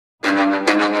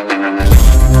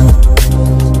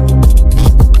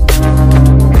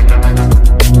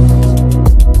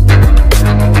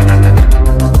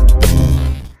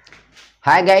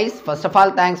Hi guys, first of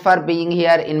all thanks for being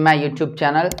here in my YouTube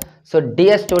channel. So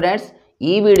dear students,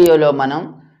 ee video lo manam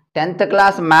 10th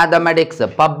class mathematics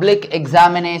public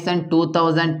examination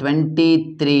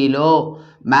 2023 lo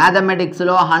mathematics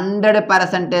lo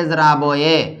 100%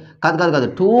 రాబోయే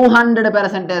కాదు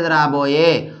 200%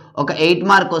 రాబోయే ఒక 8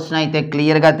 mark question అయితే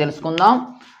clear గా తెలుసుకుందాం.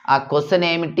 ఆ question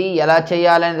ఏమిటి, ఎలా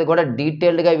చేయాలనేది కూడా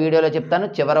డీటెయిల్డ్గా వీడియోలో చెప్తాను.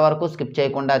 చివరి వరకు స్కిప్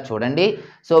చేయకుండా చూడండి.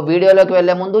 సో వీడియోలోకి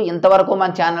వెళ్ళే ముందు ఇంతవరకు మన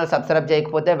ఛానల్ సబ్స్క్రైబ్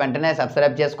చేయకపోతే వెంటనే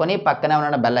సబ్స్క్రైబ్ చేసుకొని పక్కనే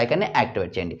ఉన్న బెల్ ఐకాన్ని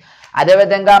యాక్టివేట్ చేయండి.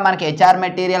 అదేవిధంగా మనకి హెచ్ఆర్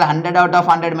మెటీరియల్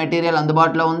 100/100 మెటీరియల్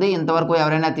అందుబాటులో ఉంది. ఇంతవరకు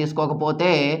ఎవరైనా తీసుకోకపోతే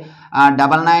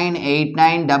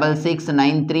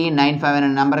 9989669395 అనే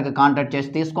నెంబర్కి కాంటాక్ట్ చేసి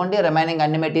తీసుకోండి. రిమైనింగ్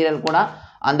అన్ని మెటీరియల్ కూడా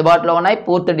అందుబాటులో ఉన్నాయి.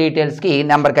 పూర్తి డీటెయిల్స్కి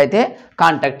నెంబర్కి అయితే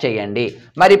కాంటాక్ట్ చేయండి.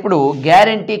 మరి ఇప్పుడు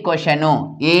గ్యారంటీ క్వశ్చన్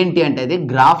ఏంటి అంటే ఇది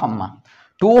గ్రాఫ్ అమ్మ.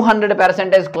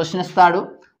 200% క్వశ్చన్ ఇస్తాడు.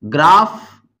 గ్రాఫ్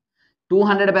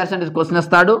 200% క్వశ్చన్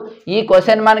ఇస్తాడు. ఈ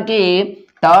క్వశ్చన్ మనకి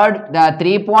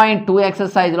 3.2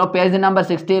 ఎక్సర్సైజ్లో పేజ్ నెంబర్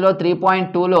 60లో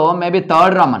 3.2లో మేబీ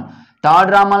థర్డ్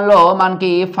రామన్లో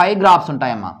మనకి 5 గ్రాఫ్స్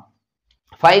ఉంటాయమ్మా.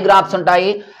 5 గ్రాఫ్స్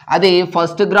ఉంటాయి. అది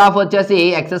ఫస్ట్ గ్రాఫ్ వచ్చేసి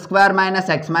x² -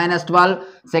 x - 12,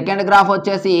 సెకండ్ గ్రాఫ్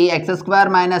వచ్చేసి x² -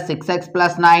 6x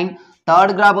 + 9,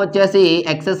 థర్డ్ గ్రాఫ్ వచ్చేసి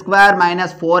x² -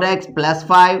 4x +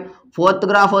 5, ఫోర్త్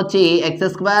గ్రాఫ్ వచ్చి x²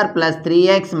 +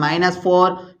 3x - 4,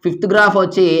 ఫిఫ్త్ గ్రాఫ్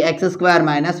వచ్చి x² -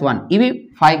 1. ఇవి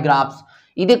 5 గ్రాఫ్స్.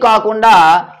 ఇది కాకుండా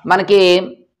మనకి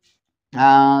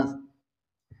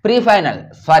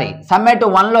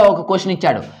సమ్మేటివ్ 1లో ఒక క్వశ్చన్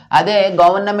ఇచ్చాడు. అదే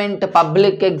government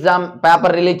public exam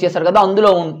paper release చేశారు కదా, అందులో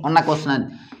ఉన్న క్వశ్చన్ అది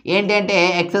ఏంటంటే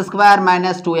x² -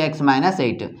 2x -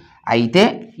 8. అయితే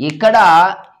ఇక్కడ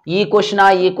ఈ క్వశ్చన్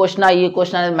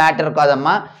అనేది మ్యాటర్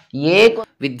కాదమ్మా.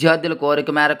 విద్యార్థుల కోరిక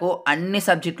మేరకు అన్ని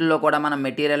సబ్జెక్టుల్లో కూడా మనం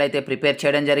మెటీరియల్ అయితే ప్రిపేర్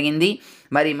చేయడం జరిగింది.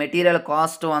 మరి మెటీరియల్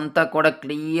కాస్ట్ అంతా కూడా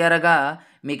క్లియర్గా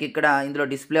మీకు ఇక్కడ ఇందులో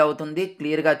డిస్ప్లే అవుతుంది.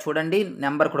 క్లియర్గా చూడండి.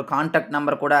 నెంబర్ కూడా, కాంటాక్ట్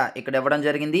నెంబర్ కూడా ఇక్కడ ఇవ్వడం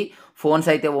జరిగింది. ఫోన్స్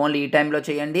అయితే ఓన్లీ ఈ టైంలో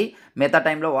చేయండి, మిగతా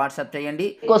టైంలో వాట్సాప్ చేయండి.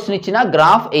 క్వశ్చన్ ఇచ్చినా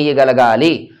గ్రాఫ్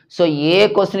వేయగలగాలి. సో ఏ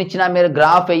క్వశ్చన్ ఇచ్చినా మీరు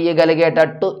గ్రాఫ్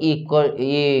వేయగలిగేటట్టు ఈ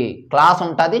క్లాస్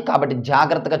ఉంటుంది. కాబట్టి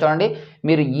జాగ్రత్తగా చూడండి.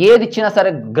 మీరు ఏది ఇచ్చినా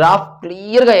సరే గ్రాఫ్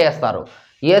క్లియర్గా వేస్తారు.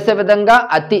 వేసే విధంగా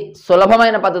అతి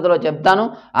సులభమైన పద్ధతిలో చెప్తాను.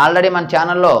 ఆల్రెడీ మన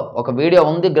ఛానల్లో ఒక వీడియో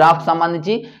ఉంది గ్రాఫ్కి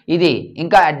సంబంధించి. ఇది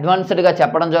ఇంకా అడ్వాన్స్డ్గా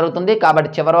చెప్పడం జరుగుతుంది. కాబట్టి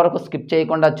చివరి వరకు స్కిప్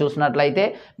చేయకుండా చూసినట్లయితే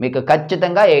మీకు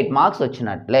ఖచ్చితంగా 8 మార్క్స్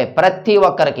వచ్చినట్లే. ప్రతి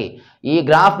ఒక్కరికి ఈ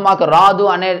గ్రాఫ్ మాకు రాదు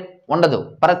అనే ఉండదు,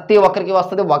 ప్రతి ఒక్కరికి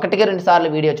వస్తుంది. 1-2 సార్లు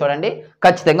వీడియో చూడండి,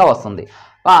 ఖచ్చితంగా వస్తుంది.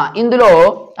 ఇందులో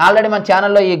ఆల్రెడీ మన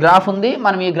ఛానల్లో ఈ గ్రాఫ్ ఉంది.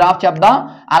 మనం ఈ గ్రాఫ్ చెప్దాం.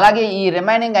 అలాగే ఈ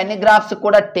రిమైనింగ్ అన్ని గ్రాఫ్స్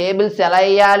కూడా టేబుల్స్ ఎలా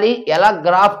వేయాలి, ఎలా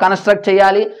గ్రాఫ్ కన్స్ట్రక్ట్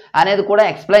చేయాలి అనేది కూడా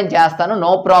ఎక్స్ప్లెయిన్ చేస్తాను,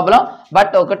 నో ప్రాబ్లం.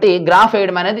 బట్ ఒకటి గ్రాఫ్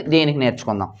వేయడం అనేది దీనికి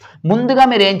నేర్చుకుందాం. ముందుగా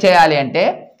మీరు ఏం చేయాలి అంటే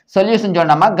సొల్యూషన్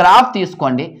చూడండి అమ్మా. గ్రాఫ్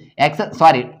తీసుకోండి.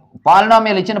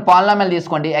 పాలినామియల్ ఇచ్చిన పాలినామియల్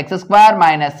తీసుకోండి. x² -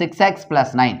 6x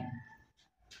 + 9.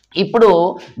 ఇప్పుడు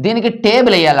దీనికి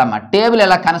టేబుల్ వేయాలమ్మా. టేబుల్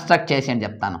ఎలా కన్స్ట్రక్ట్ చేసి అని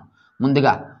చెప్తాను.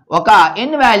 ముందుగా ఒక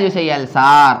ఎన్ని వాల్యూస్ వేయాలి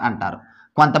సార్ అంటారు.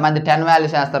 కొంతమంది 10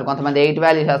 వాల్యూస్ వేస్తారు, కొంతమంది 8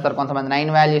 వాల్యూస్ వేస్తారు, కొంతమంది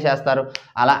 9 వాల్యూస్ వేస్తారు.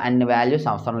 అలా అన్ని వాల్యూస్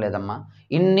అవసరం లేదమ్మా.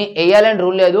 ఇన్ని వేయాలని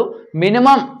రూల్ లేదు.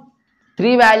 మినిమం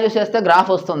 3 వాల్యూస్ వేస్తే గ్రాఫ్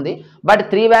వస్తుంది. బట్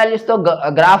 3 వాల్యూస్తో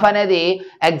గ్రాఫ్ అనేది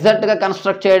ఎగ్జాక్ట్గా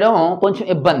కన్స్ట్రక్ట్ చేయడం కొంచెం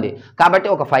ఇబ్బంది. కాబట్టి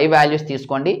ఒక 5 వాల్యూస్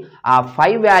తీసుకోండి. ఆ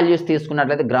 5 వాల్యూస్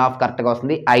తీసుకున్నట్లయితే గ్రాఫ్ కరెక్ట్గా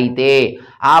వస్తుంది. అయితే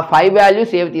ఆ 5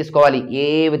 వాల్యూస్ ఏవి తీసుకోవాలి,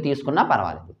 ఏవి తీసుకున్నా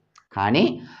పర్వాలేదు. కానీ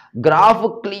గ్రాఫ్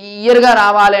క్లియర్గా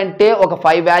రావాలంటే ఒక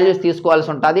 5 వాల్యూస్ తీసుకోవాల్సి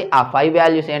ఉంటుంది. ఆ 5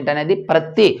 వాల్యూస్ ఏంటనేది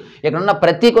ఇక్కడ ఉన్న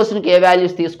ప్రతి క్వశ్చన్కి ఏ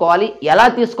వాల్యూస్ తీసుకోవాలి, ఎలా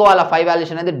తీసుకోవాలి ఆ 5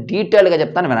 వాల్యూస్ అనేది డీటెయిల్గా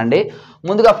చెప్తాను, వినండి.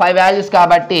 ముందుగా 5 వాల్యూస్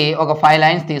కాబట్టి ఒక 5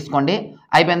 లైన్స్ తీసుకోండి.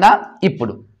 అయిపోయిందా?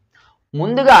 ఇప్పుడు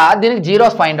ముందుగా దీనికి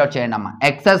జీరోస్ ఫైండ్ అవుట్ చేయండి అమ్మా.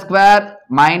 x² -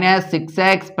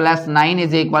 6x + 9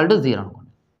 = 0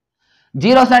 అనుకోండి.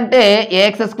 జీరోస్ అంటే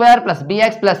ax² +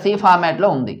 bx + c ఫార్మాట్లో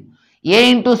ఉంది. a ×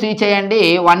 c చేయండి.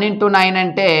 1 × 9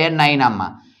 అంటే 9 అమ్మ.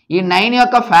 ఈ 9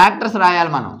 యొక్క ఫ్యాక్టర్స్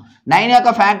రాయాలి మనం. 9 యొక్క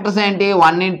ఫ్యాక్టర్స్ ఏంటి?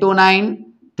 1 × 9,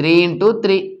 3 ×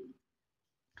 3.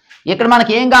 ఇక్కడ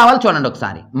మనకి ఏం కావాలి చూడండి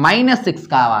ఒకసారి. -6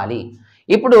 కావాలి.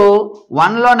 ఇప్పుడు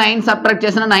 1లో 9 సబ్ట్రాక్ట్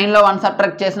చేసినా, 9లో 1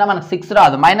 సబ్ట్రాక్ట్ చేసినా మనకు 6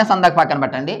 రాదు. మైనస్ అందాక పక్కన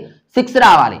పెట్టండి. 6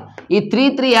 రావాలి. ఈ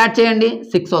 3 యాడ్ చేయండి,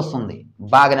 6 వస్తుంది.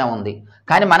 బాగానే ఉంది.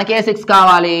 కానీ మనకే 6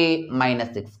 కావాలి,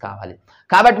 -6 కావాలి.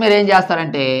 కాబట్టి మీరు ఏం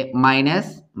చేస్తారంటే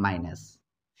మైనస్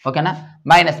ఓకేనా,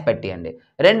 మైనస్ పెట్టియండి.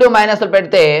 2 మైనస్లు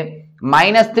పెడితే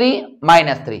 -3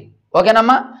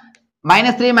 ఓకేనమ్మా.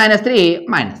 -3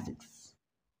 -6.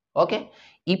 ఓకే.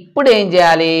 ఇప్పుడు ఏం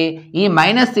చేయాలి, ఈ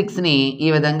 -6ని ఈ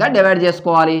విధంగా డివైడ్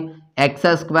చేసుకోవాలి. x²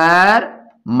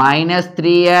 -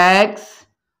 3x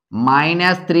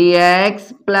 -3x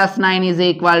 + 9 is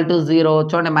equal to 0.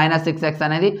 చూడండి -6x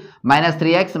అనేది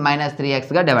 -3x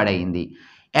 -3xగా డివైడ్ అయ్యింది.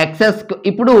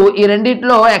 ఇప్పుడు ఈ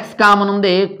రెండిట్లో x కామన్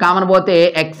ఉంది, కామన్ పోతే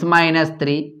x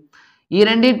 -3. ఈ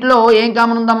రెండిట్లో ఏం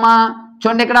కామన్ ఉందమ్మా?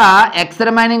 చూడండి ఇక్కడ x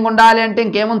రిమైనింగ్ ఉండాలి అంటే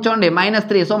ఇంకేముంది చూడండి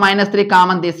 -3. సో -3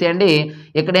 కామన్ తీసేయండి,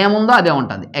 ఇక్కడ ఏముందో అదే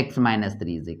ఉంటుంది. x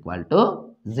 -3 is equal to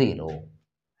 0.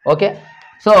 Okay,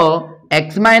 so x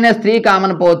 -3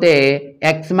 common పోతే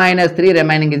x -3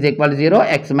 remaining is equal to 0,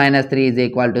 x -3 is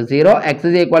equal to 0, x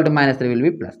is equal to -3 will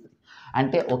be +3.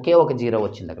 అంటే ఒకే ఒక 0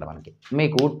 వచ్చింది అక్కడ మనకి.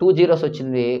 మీకు 2 zeros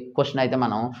వచ్చింది క్వశ్చన్ అయితే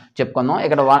మనం చెప్పుకుందాం.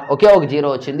 ఇక్కడ ఒకే ఒక 0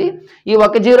 వచ్చింది. ఈ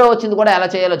ఒక 0 వచ్చింది కూడా ఎలా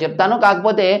చేయాలో చెప్తాను.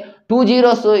 కాకపోతే 2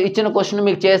 zeros ఇచ్చిన క్వశ్చన్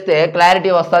మీకు చేస్తే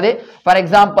క్లారిటీ వస్తుంది. ఫర్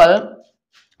ఎగ్జాంపుల్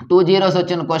 2 zeros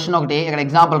వచ్చిన క్వశ్చన్ ఒకటి ఇక్కడ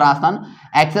ఎగ్జాంపుల్ రాస్తాను.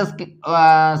 x² +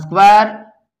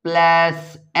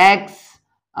 x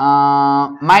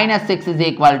 -6 is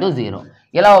equal to 0.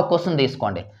 ఇలా ఒక క్వశ్చన్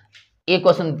తీసుకోండి. ఈ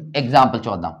క్వశ్చన్ ఎగ్జాంపుల్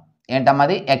చూద్దాం.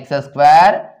 ఏంటమ్మది? x²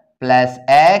 +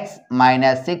 x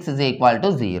 -6 is equal to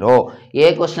 0. A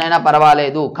question అయినా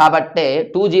పర్వాలేదు కాబట్టి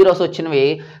 2 zeros వచ్చినవి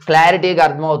క్లారిటీగా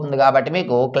అర్థమవుతుంది కాబట్టి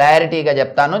మీకు క్లారిటీగా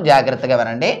చెప్తాను, జాగ్రత్తగా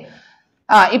వినండి.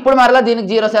 ఇప్పుడు మరలా దీనికి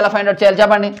జీరోస్ ఎలా ఫైండ్ అవుట్ చేయాలి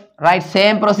చెప్పండి. Right,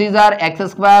 same procedure. x²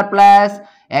 +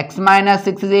 x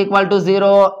 -6 is equal to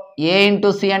 0. a into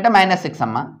c అంటే -6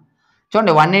 అమ్మ.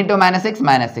 చూడండి 1 × -6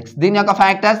 -6. దీని యొక్క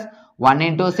ఫ్యాక్టర్స్ 1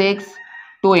 × 6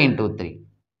 2 × 3.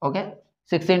 ఓకే,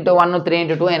 6 × 1 3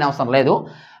 × 2 అయినా అవసరం లేదు.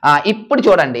 ఇప్పుడు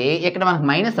చూడండి ఇక్కడ మనకు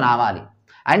మైనస్ రావాలి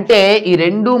అంటే ఈ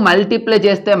రెండు మల్టిప్లై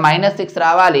చేస్తే -6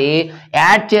 రావాలి,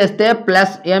 యాడ్ చేస్తే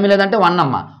ప్లస్ ఏమి లేదంటే 1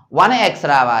 అమ్మ 1x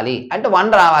రావాలి అంటే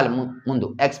 1 రావాలి ముందు,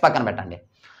 x పక్కన పెట్టండి.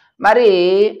 మరి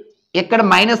ఇక్కడ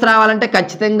మైనస్ రావాలంటే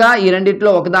ఖచ్చితంగా ఈ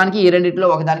రెండిట్లో ఒకదానికి ఈ రెండిట్లో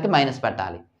ఒకదానికి మైనస్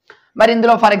పెట్టాలి. మరి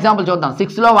ఇందులో ఫర్ ఎగ్జాంపుల్ చూద్దాం.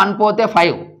 6లో 1 పోతే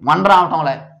 5, 1 రావటం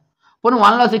లే. పోనీ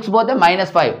 1లో 6 పోతే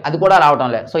 -5, అది కూడా రావటం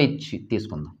లే. సో ఇచ్చి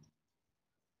తీసుకుందాం.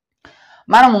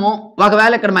 మనము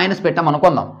ఒకవేళ ఇక్కడ మైనస్ పెట్టాం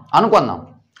అనుకుందాం.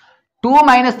 2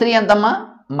 - 3 ఎంతమ్మా?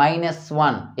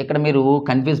 -1. ఇక్కడ మీరు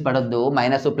కన్ఫ్యూజ్ పడొద్దు,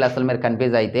 మైనస్ ప్లస్లు మీరు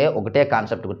కన్ఫ్యూజ్ అయితే ఒకటే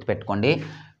కాన్సెప్ట్ గుర్తుపెట్టుకోండి.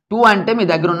 2 అంటే మీ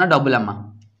దగ్గర ఉన్న డబ్బులమ్మ,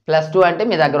 +2 అంటే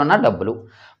మీ దగ్గర ఉన్న డబ్బులు,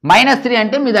 -3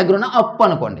 అంటే మీ దగ్గర ఉన్న అప్పు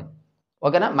అనుకోండి.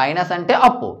 ఓకేనా? మైనస్ అంటే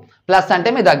అప్పు, ప్లస్ అంటే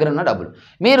మీ దగ్గర ఉన్న డబ్బులు.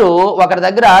 మీరు ఒకరి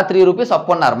దగ్గర 3 రూపీస్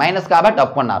అప్పు ఉన్నారు, మైనస్ కాబట్టి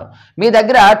అప్పు ఉన్నారు. మీ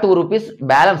దగ్గర 2 రూపీస్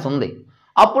బ్యాలెన్స్ ఉంది.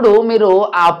 అప్పుడు మీరు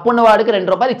ఆ అప్పు ఉన్న వాడికి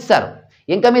 2 రూపాయలు ఇచ్చారు.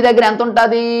 ఇంకా మీ దగ్గర ఎంత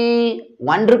ఉంటుంది?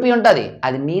 1 రూపీ ఉంటుంది.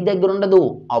 అది మీ దగ్గర ఉండదు,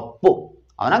 అప్పు.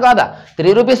 అవునా కాదా?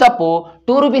 3 రూపీస్ అప్పు,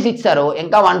 2 రూపీస్ ఇచ్చారు,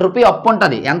 ఇంకా 1 రూపీ అప్పు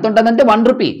ఉంటుంది. ఎంత ఉంటుంది అంటే 1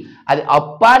 రూపీ. అది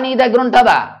అప్పా నీ దగ్గర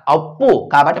ఉంటుందా? అప్పు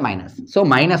కాబట్టి మైనస్. సో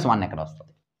 -1 ఎక్కడ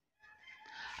వస్తుంది?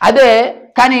 అదే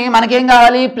కానీ మనకేం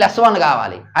కావాలి? +1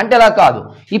 కావాలి. అంటే అలా కాదు.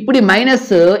 ఇప్పుడు ఈ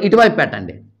మైనస్ ఇటువైపు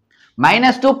పెట్టండి.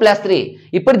 -2 + 3.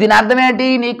 ఇప్పుడు దీని అర్థం ఏంటి?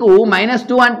 నీకు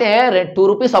 -2 అంటే 2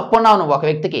 రూపీస్ అప్పు ఉన్నావు నువ్వు ఒక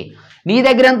వ్యక్తికి. నీ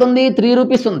దగ్గర ఎంత ఉంది? 3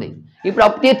 రూపీస్ ఉంది. ఇప్పుడు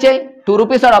అప్పు తీర్చేయి. 2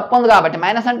 రూపీస్ అది అప్పు ఉంది కాబట్టి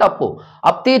మైనస్ అంటే అప్పు.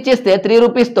 అప్పు తీర్చేస్తే 3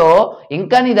 రూపీస్తో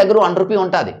ఇంకా నీ దగ్గర 1 రూపీ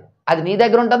ఉంటుంది. అది నీ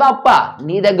దగ్గర ఉంటుందా? అప్ప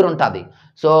నీ దగ్గర ఉంటుంది.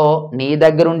 సో నీ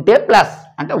దగ్గర ఉంటే ప్లస్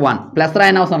అంటే 1, ప్లస్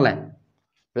రాయని అవసరం లేదు,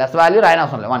 ప్లస్ వాల్యూ రాయని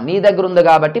అవసరం లేదు. 1 నీ దగ్గర ఉంది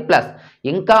కాబట్టి ప్లస్.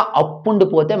 ఇంకా అప్పు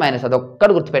ఉండిపోతే మైనస్. అది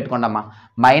ఒక్కటి గుర్తుపెట్టుకోండి అమ్మా.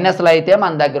 మైనస్లో అయితే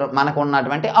మనకు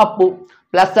ఉన్నటువంటి అప్పు,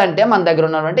 ప్లస్ అంటే మన దగ్గర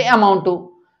ఉన్నటువంటి అమౌంట్.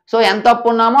 సో ఎంత అప్పు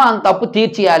ఉన్నామో అంత అప్పు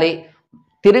తీర్చేయాలి.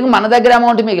 తిరిగి మన దగ్గర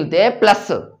అమౌంట్ మిగిలితే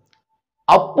ప్లస్,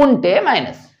 అప్పు ఉంటే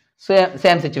మైనస్.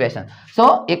 Same situation. సో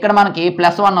ఇక్కడ మనకి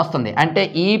 +1 వస్తుంది. అంటే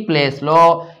ఈ ప్లేస్లో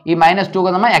ఈ -2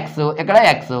 కదమ్మా x, ఇక్కడ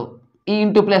x, ఈ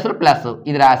ఇంటూ ప్లేస్లో ప్లస్,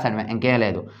 ఇది రాసాడు, ఇంకేం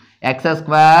లేదు. x²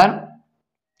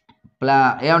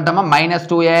 ఏమంటామా?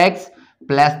 -2x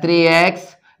 + 3x,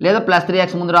 లేదా +3x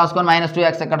ముందు రాసుకొని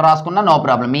 -2x ఎక్కడ రాసుకున్నా నో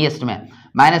ప్రాబ్లం, మీ ఇష్టమే.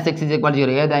 -6 =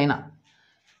 0 ఏదైనా.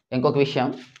 ఇంకొక విషయం,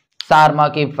 సార్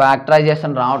మాకు ఈ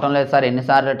ఫ్యాక్టరైజేషన్ రావటం లేదు సార్,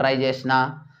 ఎన్నిసార్లు ట్రై చేసినా.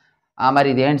 మరి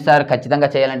ఇదేంటి సార్ ఖచ్చితంగా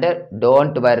చేయాలంటే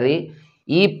డోంట్ వర్రీ.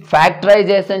 ఈ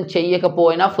ఫ్యాక్టరైజేషన్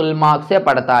చెయ్యకపోయినా ఫుల్ మార్క్సే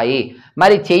పడతాయి.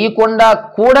 మరి చెయ్యకుండా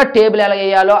కూడా టేబుల్ ఎలా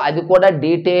వేయాలో అది కూడా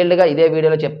డీటెయిల్డ్గా ఇదే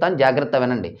వీడియోలో చెప్తాను, జాగ్రత్త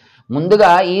వినండి. ముందుగా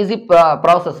ఈజీ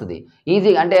ప్రాసెస్ ఇది,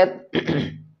 ఈజీ అంటే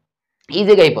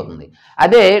ఈజీగా అయిపోతుంది.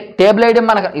 అదే టేబుల్ వేయడం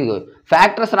మనకు ఇది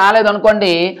ఫ్యాక్టర్స్ రాలేదు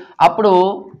అనుకోండి, అప్పుడు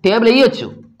టేబుల్ వేయచ్చు,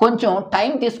 కొంచెం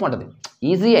టైం తీసుకుంటుంది.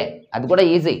 ఈజీయే, అది కూడా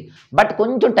ఈజీ, బట్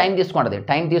కొంచెం టైం తీసుకుంటుంది.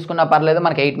 టైం తీసుకున్నా పర్లేదు,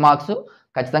 మనకి 8 మార్క్స్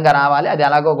ఖచ్చితంగా రావాలి. అది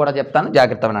ఎలాగో కూడా చెప్తాను,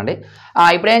 జాగ్రత్త వినండి.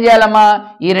 ఇప్పుడు ఏం చేయాలమ్మా?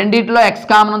 ఈ రెండిట్లో x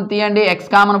కామన్ తీయండి. x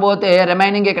కామన్ పోతే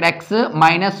రిమైనింగ్ ఇక్కడ x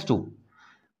 -2.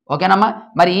 ఓకేనమ్మా?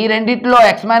 మరి ఈ రెండిట్లో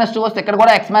x -2 వస్తే ఇక్కడ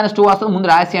కూడా x -2 వస్తుంది. ముందు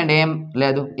రాసేయండి, ఏం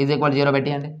లేదు, = 0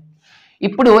 పెట్టేయండి.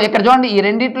 ఇప్పుడు ఇక్కడ చూడండి, ఈ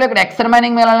రెండిట్లో ఇక్కడ x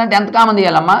రిమైనింగ్ మిగాలంటే ఎంత కామన్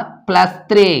తీయాలమ్మా?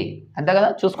 +3 అంతే కదా?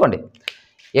 చూసుకోండి,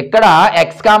 ఇక్కడ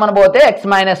ఎక్స్ కామన్ పోతే ఎక్స్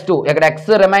మైనస్ 2, ఇక్కడ ఎక్స్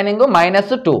రిమైనింగ్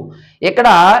 -2, ఇక్కడ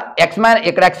ఎక్స్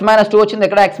మైనస్ 2 వచ్చింది,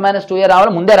 ఇక్కడ ఎక్స్ మైనస్ 2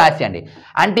 రావాలి, ముందే రాసేయండి.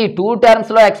 అంటే ఈ 2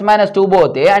 టర్మ్స్లో ఎక్స్ మైనస్ 2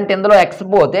 పోతే, అంటే ఇందులో ఎక్స్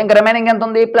పోతే ఇంకా రిమైనింగ్ ఎంత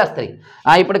ఉంది? +3.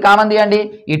 ఇప్పుడు కామన్ తీయండి.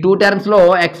 ఈ 2 టర్మ్స్లో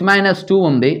ఎక్స్ మైనస్ 2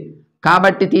 ఉంది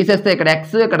కాబట్టి తీసేస్తే ఇక్కడ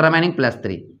ఎక్స్, ఇక్కడ remaining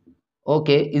 +3.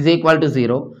 Okay, is equal to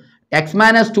 0. X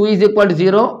minus 2 is equal to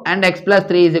 0 and X plus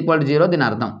 3 is equal to 0. దీని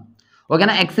అర్థం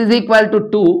ఓకేనా? X is equal to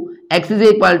 2, X is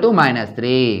equal to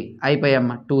 -3.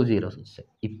 అయిపోయామ్మా, 2 zeros వస్తాయి.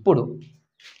 ఇప్పుడు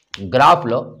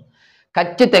గ్రాఫ్లో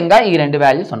ఖచ్చితంగా ఈ 2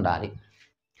 వాల్యూస్ ఉండాలి.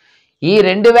 ఈ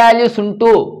 2 వాల్యూస్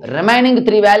ఉంటూ రిమైనింగ్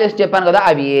 3 వాల్యూస్ చెప్పాను కదా,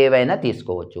 అవి ఏవైనా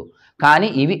తీసుకోవచ్చు, కానీ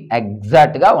ఇవి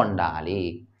ఎగ్జాక్ట్గా ఉండాలి.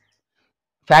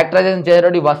 ఫ్యాక్టరైజేషన్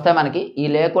చేసేటప్పుడు వస్తే మనకి ఈ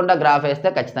లేకుండా గ్రాఫ్ వేస్తే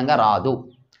ఖచ్చితంగా రాదు,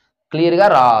 క్లియర్గా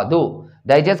రాదు.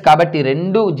 దయచేసి కాబట్టి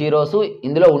 2 zeros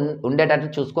ఇందులో ఉండేటట్టు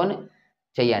చూసుకొని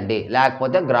చెయ్యండి,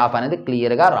 లేకపోతే గ్రాఫ్ అనేది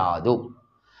క్లియర్గా రాదు.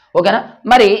 ఓకేనా?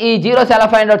 మరి ఈ జీరోస్ ఎలా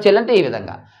ఫైండ్ అవుట్ చేయాలంటే ఈ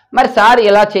విధంగా. మరి సార్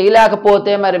ఇలా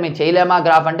చేయలేకపోతే మరి మేము చేయలేమా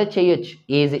గ్రాఫ్ అంటే చేయొచ్చు,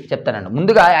 ఈజీ చెప్తానండి.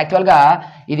 ముందుగా యాక్చువల్గా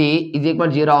ఇది ఈజ్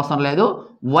ఈక్వల్ 0 అవసరం లేదు,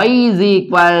 y ఈజ్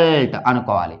ఈక్వల్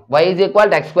అనుకోవాలి. y is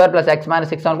equal x² + x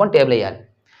 - 6 అనుకోని టేబుల్ వేయాలి.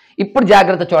 ఇప్పుడు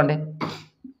జాగ్రత్త చూడండి,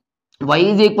 y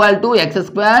is equal to x²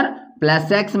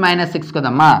 + x - 6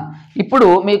 కదమ్మా. ఇప్పుడు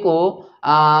మీకు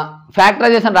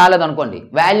ఫ్యాక్టరైజేషన్ రాలేదనుకోండి,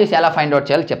 వాల్యూస్ ఎలా ఫైండ్ అవుట్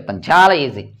చేయాలో చెప్తాను, చాలా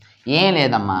ఈజీ. ఏం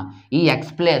లేదమ్మా, ఈ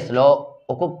ఎక్స్ ప్లేస్లో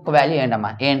ఒక్కొక్క వాల్యూ ఏంటమ్మా,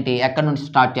 ఏంటి ఎక్కడి నుంచి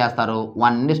స్టార్ట్ చేస్తారు?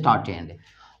 1 నుండి స్టార్ట్ చేయండి.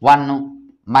 1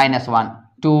 -1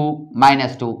 2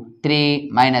 -2 3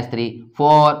 -3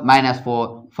 4 -4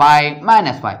 5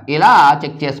 -5 ఇలా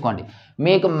చెక్ చేసుకోండి.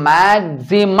 మీకు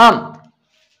మ్యాక్సిమం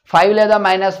 5 లేదా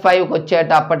 -5కి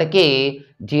వచ్చేటప్పటికి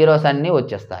జీరోస్ అన్నీ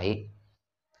వచ్చేస్తాయి.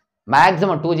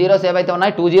 మ్యాక్సిమం 2 zeros ఏవైతే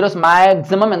ఉన్నాయి 2 zeros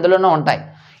మ్యాక్సిమం ఎందులోనూ ఉంటాయి.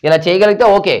 ఇలా చేయగలిగితే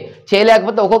ఓకే,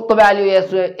 చేయలేకపోతే ఒక్కొక్క వాల్యూ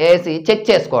వేసి చెక్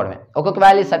చేసుకోవడమే, ఒక్కొక్క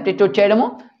వాల్యూ సబ్స్టిట్యూట్ చేయడము,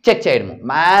 చెక్ చేయడము,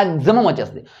 మ్యాక్సిమం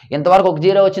వచ్చేస్తుంది. ఇంతవరకు ఒక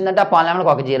 0 వచ్చిందంటే ఆ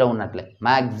పాలినామిల్కి ఒక 0 ఉన్నట్లే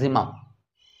మ్యాక్సిమం.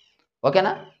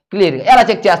 ఓకేనా? క్లియర్గా ఎలా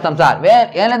చెక్ చేస్తాం సార్?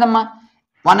 ఏం లేదమ్మా,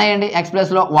 1 వేయండి ఎక్స్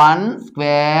ప్లస్లో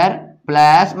 1²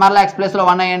 ప్లస్ మరలా ఎక్స్ ప్లస్లో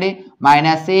 1 వేయండి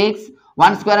 -6.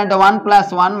 1² అంటే 1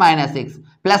 + 1 -6.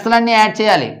 ప్లస్లన్నీ యాడ్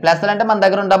చేయాలి. ప్లస్లు అంటే మన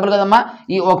దగ్గర ఉన్న డబ్బులు కదమ్మా.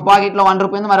 ఈ ఒక పాకెట్లో 1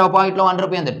 రూపీ ఉంది, మరో పాకెట్లో 1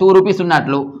 రూపీ ఉంది, 2 రూపీస్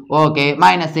ఉన్నట్లు. ఓకే,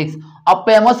 -6.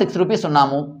 అప్పు ఏమో 6 రూపీస్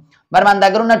ఉన్నాము. మరి మన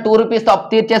దగ్గర ఉన్న 2 రూపీస్ అప్పు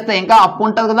తీర్చేస్తే ఇంకా అప్పు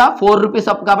ఉంటుంది కదా, 4 రూపీస్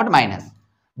అప్పు కాబట్టి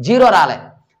 -0 రాలే.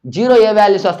 0 ఏ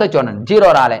వాల్యూస్ వస్తాయి చూడండి,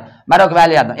 0 రాలే. మరి ఒక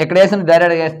వాల్యూ వేద్దాం, ఇక్కడ వేసిన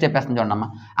డైరెక్ట్గా వేసి చెప్పేస్తాను చూడండి అమ్మా.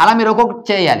 అలా మీరు ఒక్కొక్కటి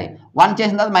చేయాలి. 1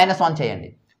 చేసిన తర్వాత -1 చేయండి,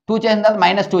 2 చేసిన తర్వాత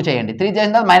 -2 చేయండి, 3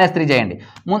 చేసిన తర్వాత -3 చేయండి.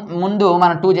 ముందు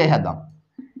మనం 2 చేసేద్దాం.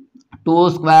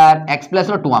 2² x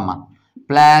ప్లస్లో 2 అమ్మ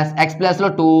ప్లస్ x ప్లస్లో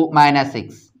 2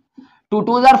 -6. 2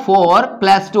 2s are 4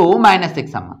 + 2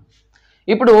 -6 అమ్మ.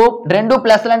 ఇప్పుడు 2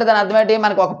 ప్లస్లు అంటే దాని అర్థం ఏంటి?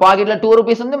 మనకు ఒక పాకెట్లో 2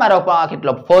 రూపీస్ ఉంది, మరి ఒక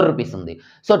పాకెట్లో 4 రూపీస్ ఉంది.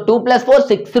 So 2 + 4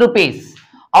 6 rupees.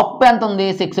 అప్ ఎంత ఉంది?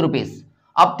 6 రూపీస్.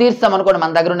 అప్ తీర్స్తాం అనుకోండి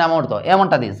మన దగ్గర ఉన్న అమౌంట్తో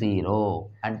ఏముంటుంది? 0.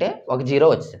 అంటే ఒక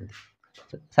 0 వచ్చింది.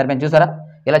 సరిపోయింది చూసారా?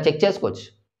 ఇలా చెక్ చేసుకోవచ్చు.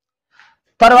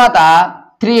 తర్వాత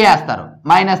 3 వేస్తారు,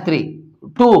 -3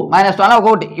 2 -2 అలా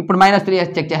ఒకటి. ఇప్పుడు -3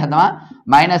 చెక్ చేసేద్దామా?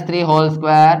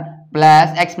 -3²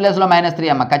 ప్లస్ x ప్లస్లో -3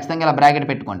 అమ్మ, ఖచ్చితంగా ఇలా బ్రాకెట్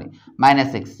పెట్టుకోండి,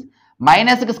 -6.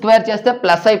 -6 స్క్వేర్ చేస్తే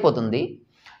ప్లస్ అయిపోతుంది.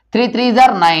 3 3s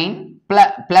are 9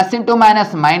 plus into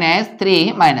minus -3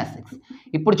 -6.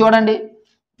 ఇప్పుడు చూడండి,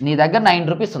 నీ దగ్గర 9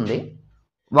 రూపీస్ ఉంది,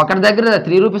 ఒకరి దగ్గర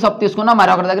 3 రూపీస్ అప్ తీసుకున్నావు,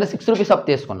 మరి ఒకరి దగ్గర 6 రూపీస్ అప్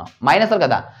తీసుకున్నావు. మైనస్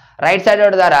కదా, రైట్ సైడ్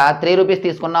ద్వారా 3 రూపీస్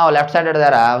తీసుకున్నావు, లెఫ్ట్ సైడ్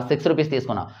ద్వారా 6 రూపీస్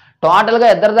తీసుకున్నావు. టోటల్గా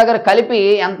ఇద్దరి దగ్గర కలిపి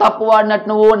ఎంత అప్పు వాడినట్టు?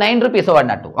 నువ్వు 9 రూపీస్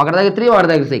వాడినట్టు. ఒకరి దగ్గర 3, ఒకరి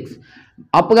దగ్గర 6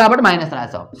 అప్పు కాబట్టి మైనస్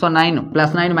రాసావు. సో 9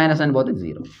 + 9 -9 పోతే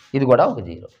 0. ఇది కూడా ఒక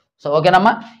 0. సో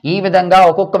ఓకేనమ్మా, ఈ విధంగా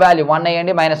ఒక్కొక్క వాల్యూ 1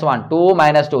 వేయండి, -1 2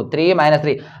 -2 3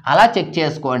 -3 అలా చెక్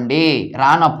చేసుకోండి.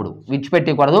 రానప్పుడు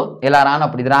విడిచిపెట్టకూడదు, ఇలా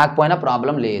రానప్పుడు. ఇది రాకపోయినా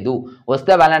ప్రాబ్లం లేదు,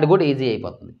 వస్తే వాలంటీ కూడా ఈజీ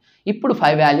అయిపోతుంది. ఇప్పుడు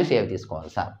 5 వాల్యూస్ ఏవి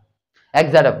తీసుకోవాలి sir?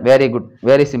 Exact, very good,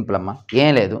 very simple అమ్మా,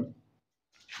 ఏం లేదు.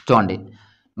 చూడండి,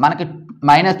 మనకి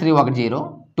 -3 ఒక 0,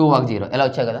 2 ఒక 0 ఇలా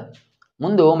వచ్చాయి కదా.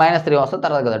 ముందు -3 వస్తుంది,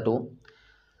 తర్వాత కదా 2.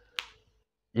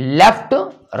 Left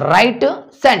right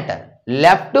centre,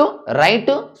 left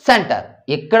right centre.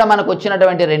 ఇక్కడ మనకు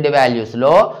వచ్చినటువంటి 2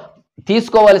 వాల్యూస్లో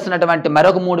తీసుకోవలసినటువంటి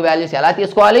మరొక 3 వాల్యూస్ ఎలా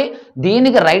తీసుకోవాలి?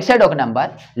 దీనికి రైట్ సైడ్ ఒక నెంబర్,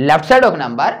 లెఫ్ట్ సైడ్ ఒక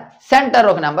నెంబర్, సెంటర్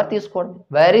ఒక నెంబర్ తీసుకోండి.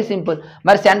 Very simple.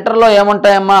 మరి సెంటర్లో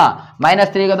ఏముంటాయమ్మా?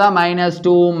 -3 కదా,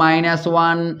 -2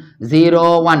 -1 0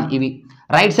 1 ఇవి.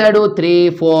 రైట్ సైడ్ 3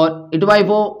 4,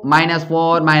 ఇటువైపు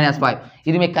 -4 -5.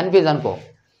 ఇది మీకు కన్ఫ్యూజ్ అనుకో.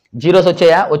 జీరోస్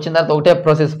వచ్చాయా? వచ్చిన తర్వాత ఒకటే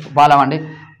ప్రాసెస్ ఫాలో అవ్వండి.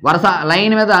 వరుస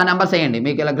లైన్ మీద నెంబర్స్ వేయండి.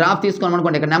 మీకు ఇలా గ్రాఫ్ తీసుకోండి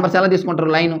అనుకోండి, ఇక్కడ నెంబర్స్ ఎలా తీసుకుంటారు?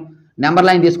 లైన్ నెంబర్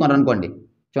లైన్ తీసుకుంటారు అనుకోండి,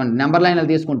 చూడండి నెంబర్ లైన్లు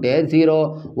తీసుకుంటే 0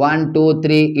 1 2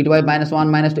 3 ఇటువైపు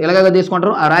 -1 -2 ఇలాగ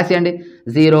తీసుకుంటారు రాసేయండి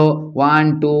 0 1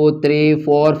 2 3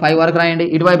 4 5 వరకు రాయండి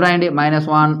ఇటువైపు రాయండి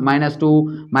 -1 -2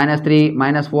 -3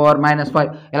 -4 -5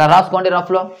 ఇలా రాసుకోండి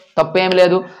రఫ్లో తప్పేం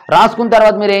లేదు రాసుకున్న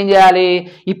తర్వాత మీరు ఏం చేయాలి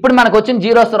ఇప్పుడు మనకు వచ్చిన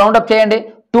జీరోస్ రౌండప్ చేయండి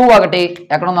 2 1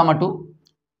 ఎక్కడ ఉందమ్మా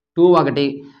 2 1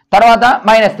 తర్వాత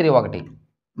 -3 1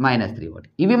 -3 1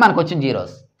 ఇవి మనకు వచ్చిన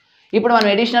జీరోస్ ఇప్పుడు మనం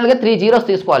అడిషనల్గా 3 జీరోస్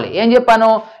తీసుకోవాలి ఏం చెప్పాను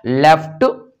left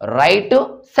right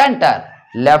centre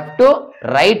left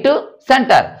right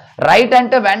centre right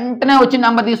అంటే వెంటనే వచ్చిన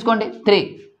నెంబర్ తీసుకోండి 3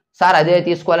 సార్ అదే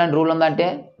తీసుకోవాలని రూల్ ఉందంటే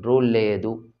రూల్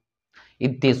లేదు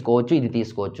ఇది తీసుకోవచ్చు ఇది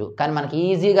తీసుకోవచ్చు కానీ మనకి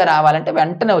ఈజీగా రావాలంటే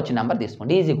వెంటనే వచ్చిన నెంబర్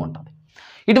తీసుకోండి ఈజీగా ఉంటుంది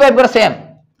ఇటువైపు కూడా సేమ్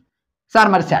సార్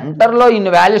మరి సెంటర్లో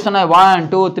ఇన్ని వాల్యూస్ ఉన్నాయి 1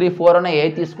 2 3 4 ఉన్నాయి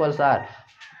ఏది తీసుకోవాలి సార్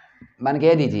మనకి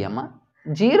ఏది ఈజీ అమ్మా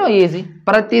 0 ఈజీ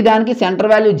ప్రతి దానికి సెంటర్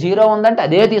వాల్యూ 0 ఉందంటే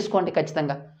అదే తీసుకోండి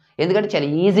ఖచ్చితంగా ఎందుకంటే చాలా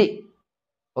ఈజీ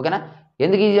ఓకేనా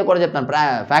ఎందుకు ఈజీ కూడా చెప్తాను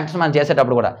ఫ్యాక్టర్స్ మనం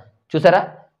చేసేటప్పుడు కూడా చూసారా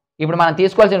ఇప్పుడు మనం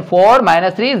తీసుకోవాల్సిన 4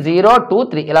 -3 0 2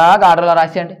 3 ఇలాగ ఆర్డర్లో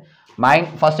రాసేయండి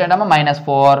ఫస్ట్ ఏంటమ్మా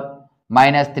 -4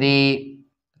 -3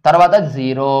 తర్వాత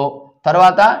 0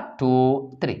 తర్వాత 2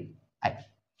 3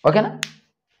 ఓకేనా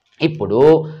ఇప్పుడు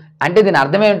అంటే దీని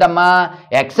అర్థం ఏమిటమ్మా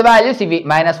ఎక్స్ వాల్యూస్ ఇవి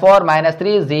 -4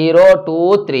 -3 0 2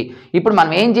 3 ఇప్పుడు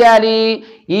మనం ఏం చేయాలి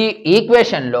ఈ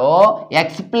ఈక్వేషన్లో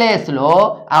ఎక్స్ ప్లేస్లో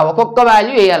ఆ ఒక్కొక్క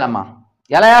వాల్యూ వేయాలమ్మా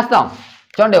ఎలా వేస్తాం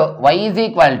చూడండి y =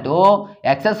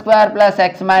 x² +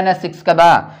 x - 6 కదా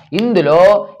ఇందులో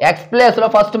ఎక్స్ ప్లేస్లో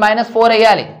ఫస్ట్ -4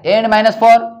 వేయాలి ఏంటి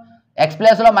 -4 ఎక్స్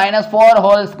ప్లేస్లో -4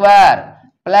 హోల్ స్క్వేర్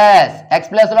ప్లస్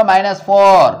ఎక్స్ ప్లేస్లో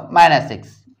 -4 -6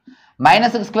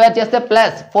 -6 స్క్వేర్ చేస్తే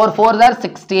plus 4 4 are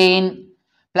 16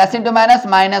 plus into minus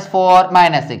 -4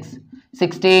 -6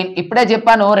 16 ఇప్పుడే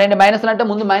చెప్పాను రెండు మైనస్లు అంటే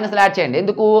ముందు మైనస్లు యాడ్ చేయండి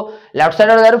ఎందుకు లెఫ్ట్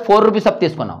సైడ్ దగ్గర 4 రూపీస్ అప్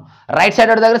తీసుకున్నాం రైట్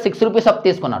సైడ్ దగ్గర 6 రూపీస్ అప్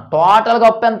తీసుకున్నాం టోటల్గా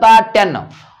అప్ ఎంత 10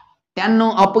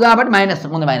 అప్ కాబట్టి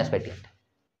ముందు మైనస్ పెట్టండి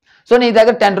సో నీ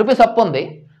దగ్గర 10 రూపీస్ అప్ ఉంది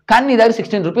కానీ నీ దగ్గర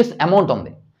 16 రూపీస్ అమౌంట్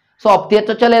ఉంది సో అప్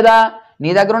తీర్చొచ్చా లేదా నీ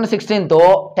దగ్గర ఉన్న 16తో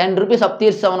 10 రూపీస్ అప్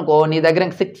తీర్చావు అనుకో నీ దగ్గర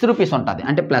 6 రూపీస్ ఉంటుంది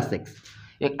అంటే +6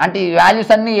 అంటే ఈ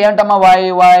వాల్యూస్ అన్నీ ఏంటమ్మా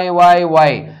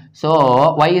y సో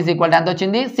y = ఎంత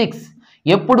వచ్చింది 6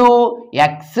 ఎప్పుడు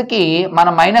ఎక్స్కి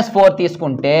మనం -4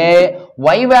 తీసుకుంటే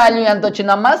y వాల్యూ ఎంత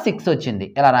వచ్చిందమ్మా 6 వచ్చింది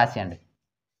ఇలా రాసేయండి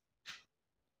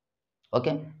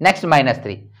ఓకే నెక్స్ట్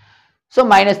 -3 సో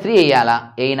 -3 వేయాలా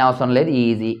వేయని అవసరం లేదు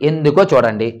ఈజీ ఎందుకో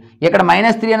చూడండి ఇక్కడ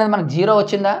 -3 అనేది మనకు 0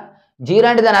 వచ్చిందా 0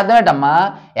 అంటే దాని అర్థం ఏంటమ్మా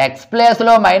ఎక్స్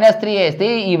ప్లేస్లో -3 వేస్తే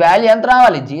ఈ వాల్యూ ఎంత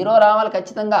రావాలి 0 రావాలి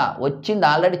ఖచ్చితంగా వచ్చింది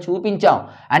ఆల్రెడీ చూపించాం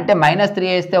అంటే -3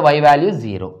 వేస్తే y వాల్యూ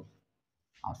 0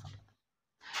 అవసరం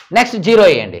నెక్స్ట్ 0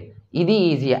 వేయండి ఇది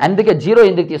ఈజీ అందుకే 0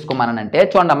 ఎందుకు తీసుకోమనంటే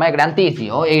చూడమ్మా ఇక్కడ ఎంత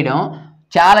ఈజీయో వేయడం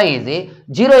చాలా ఈజీ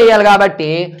 0 వేయాలి కాబట్టి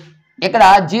ఇక్కడ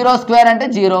 0² అంటే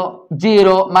 0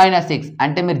 0 -6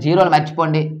 అంటే మీరు 0లు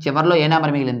మర్చిపోండి చివరిలో ఏ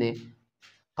నెంబర్ మిగిలింది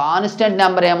కాన్స్టెంట్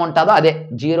నెంబర్ ఏముంటుందో అదే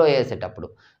 0 వేసేటప్పుడు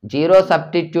 0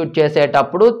 సబ్స్టిట్యూట్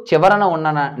చేసేటప్పుడు చివరన ఉన్న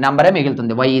నెంబరే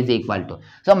మిగులుతుంది y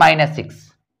 = సో -6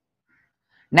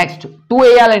 నెక్స్ట్ 2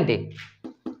 వేయాలంటే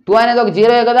 2 అనేది ఒక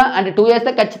 0 కదా అంటే 2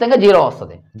 వేస్తే ఖచ్చితంగా 0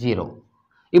 వస్తుంది 0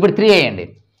 ఇప్పుడు 3 వేయండి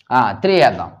 3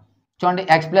 వేద్దాం చూడండి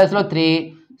ఎక్స్ ప్లేస్లో 3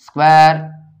 స్క్వేర్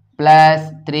ప్లస్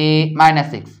 3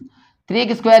 -6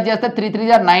 3కి స్క్వేర్ చేస్తే 3 3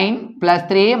 = 9 ప్లస్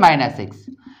 3 -6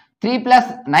 3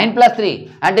 + 9 + 3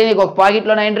 అంటే నీకు ఒక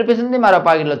పాకెట్లో 9 రూపీస్ ఉంది మరో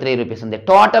పాకెట్లో 3 రూపీస్ ఉంది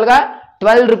టోటల్గా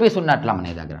 12 రూపీస్ ఉన్నట్లమ్మ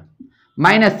నీ దగ్గర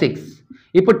 -6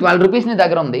 ఇప్పుడు 12 రూపీస్ నీ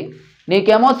దగ్గర ఉంది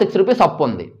నీకేమో 6 రూపీస్ అప్పు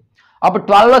ఉంది అప్పుడు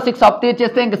 12లో 6 అప్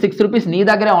తీర్చేస్తే ఇంకా 6 రూపీస్ నీ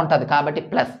దగ్గరే ఉంటుంది కాబట్టి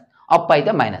ప్లస్ అప్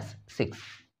అయితే -6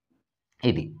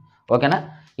 ఇది ఓకేనా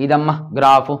ఇదమ్మా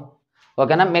గ్రాఫ్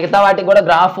ఓకేనా మిగతా వాటికి కూడా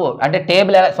గ్రాఫ్ అంటే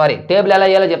టేబుల్ ఎలా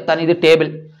వేయాలో చెప్తాను ఇది టేబుల్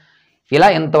ఇలా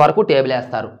ఇంతవరకు టేబుల్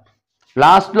వేస్తారు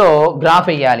లాస్ట్లో గ్రాఫ్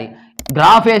వేయాలి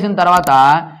గ్రాఫ్ వేసిన తర్వాత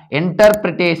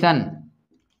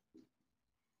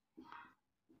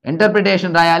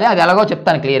ఇంటర్ప్రిటేషన్ రాయాలి అది ఎలాగో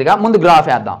చెప్తాను క్లియర్గా ముందు గ్రాఫ్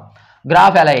వేద్దాం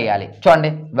గ్రాఫ్ ఎలా వేయాలి చూడండి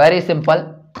వెరీ సింపుల్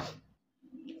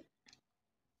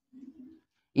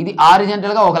ఇది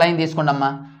హారిజాంటల్గా ఒక లైన్ తీసుకోండి అమ్మా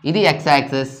ఇది x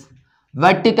యాక్సిస్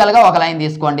వర్టికల్గా ఒక లైన్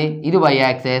తీసుకోండి ఇది y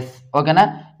యాక్సిస్ ఓకేనా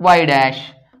y'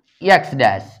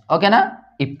 x' ఓకేనా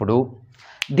ఇప్పుడు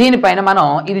దీనిపైన మనం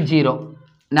ఇది 0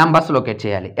 నెంబర్స్ లొకేట్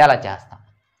చేయాలి ఎలా చేస్తాం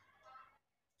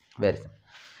వెరీ సింపుల్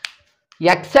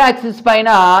x యాక్సిస్ పైన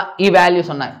ఈ వాల్యూస్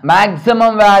ఉన్నాయి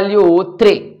మ్యాక్సిమం వాల్యూ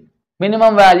 3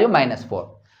 మినిమం వాల్యూ -4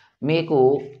 మీకు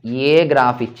ఏ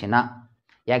గ్రాఫ్ ఇచ్చినా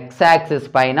x యాక్సిస్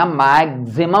పైన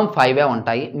మ్యాక్సిమం 5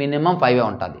 ఉంటాయి మినిమం 5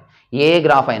 ఉంటుంది ఏ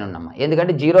గ్రాఫ్ అయినా ఉన్నమ్మా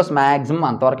ఎందుకంటే జీరోస్ మ్యాక్సిమం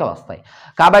అంతవరకే వస్తాయి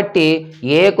కాబట్టి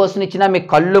ఏ క్వశ్చన్ ఇచ్చినా మీ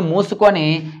కళ్ళు మూసుకొని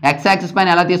x యాక్సిస్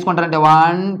పైన ఎలా తీసుకుంటారంటే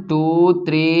 1 2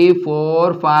 3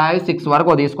 4 5 6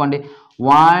 వరకు తీసుకోండి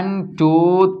 1 2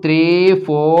 3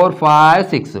 4 5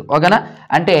 6 ఓకేనా.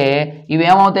 అంటే ఇవి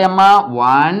ఏమవుతాయమ్మా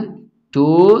 1 2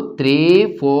 3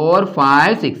 4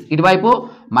 5 6 ఇటువైపు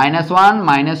 -1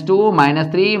 -2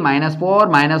 -3 -4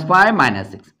 -5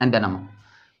 -6 అంతేనమ్మా.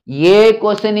 ఏ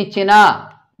క్వశ్చన్ ఇచ్చినా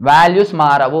వాల్యూస్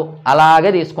మారవు, అలాగే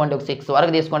తీసుకోండి. ఒక 6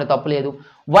 వరకు తీసుకోండి, తప్పు లేదు.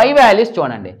 వై వాల్యూస్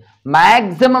చూడండి,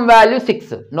 మ్యాక్సిమం వాల్యూ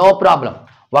 6 నో ప్రాబ్లం.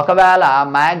 ఒకవేళ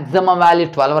మ్యాక్సిమం వాల్యూ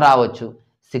 12 రావచ్చు,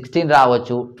 16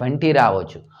 రావచ్చు, 20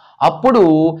 రావచ్చు. అప్పుడు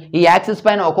ఈ యాక్సిస్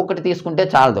పైన ఒక్కొక్కటి తీసుకుంటే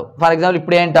చాలదు. ఫర్ ఎగ్జాంపుల్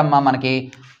ఇప్పుడు ఏంటమ్మా మనకి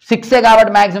 6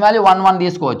 కాబట్టి మ్యాక్సిమం వాల్యూ 1 1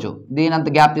 తీసుకోవచ్చు. దీని అంత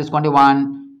గ్యాప్ తీసుకోండి. 1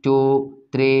 2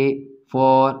 3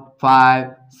 4 5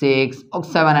 6 ఒక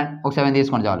 7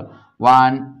 తీసుకోండి చాలు.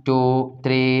 1 2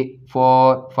 3 4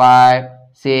 5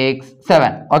 6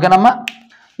 7 ఓకేనమ్మా.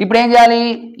 ఇప్పుడు ఏం చేయాలి,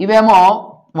 ఇవేమో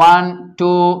 1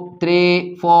 2 3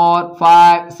 4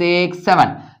 5 6 7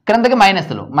 క్రిందకి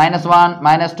మైనస్లు -1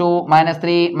 -2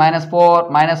 -3 -4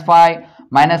 -5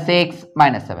 -6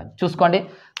 -7 చూసుకోండి.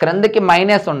 క్రిందకి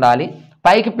మైనస్ ఉండాలి,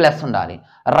 పైకి ప్లస్ ఉండాలి,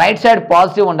 రైట్ సైడ్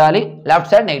పాజిటివ్ ఉండాలి,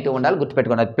 లెఫ్ట్ సైడ్ నెగిటివ్ ఉండాలి.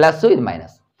 గుర్తుపెట్టుకోండి, అది ప్లస్ ఇది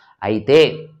మైనస్. అయితే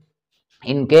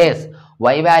ఇన్ కేస్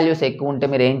వై వాల్యూస్ ఎక్కువ ఉంటే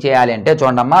మీరు ఏం చేయాలి అంటే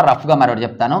చూడండమ్మా, రఫ్గా మరొకటి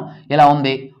చెప్తాను. ఇలా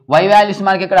ఉంది వై వాల్యూస్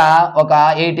మనకి ఇక్కడ ఒక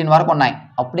 18 వరకు ఉన్నాయి.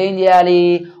 అప్పుడు ఏం చేయాలి,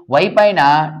 వై పైన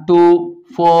 2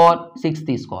 4 6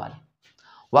 తీసుకోవాలి.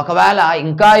 ఒకవేళ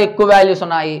ఇంకా ఎక్కువ వాల్యూస్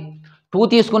ఉన్నాయి, 2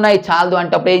 తీసుకున్నాయి చాలదు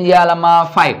అంటే అప్పుడు ఏం చేయాలమ్మా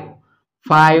 5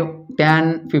 10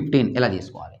 15 ఇలా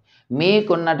తీసుకోవాలి.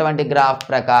 మీకున్నటువంటి గ్రాఫ్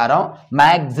ప్రకారం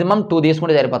మ్యాక్సిమం 2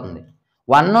 తీసుకుంటే సరిపోతుంది,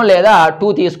 1 లేదా 2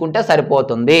 తీసుకుంటే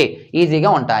సరిపోతుంది, ఈజీగా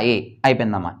ఉంటాయి.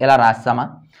 అయిపోయిందమ్మా. ఇలా రాస్తామా,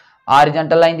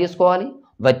 హారిజంటల్ లైన్ తీసుకోవాలి,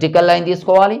 వర్టికల్ లైన్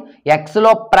తీసుకోవాలి.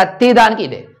 ఎక్స్లో ప్రతి దానికి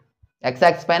ఇదే, ఎక్స్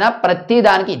యాక్సిస్ పైన ప్రతి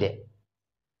దానికి ఇదే.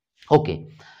 ఓకే,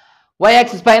 వై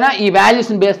యాక్సిస్ పైన ఈ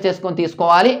వాల్యూస్ని బేస్ చేసుకొని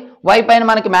తీసుకోవాలి. వై పైన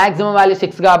మనకి మ్యాక్సిమం వాల్యూ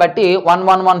 6 కాబట్టి 1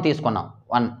 1 1 తీసుకున్నాం,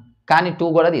 1 కానీ 2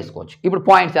 కూడా తీసుకోవచ్చు. ఇప్పుడు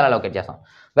పాయింట్స్ ఎలా లొకేట్ చేస్తాం,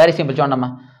 వెరీ సింపుల్.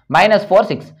 చూడమ్మా, -4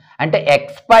 6 అంటే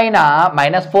ఎక్స్ పైన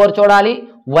 -4 చూడాలి,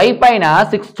 వై పైన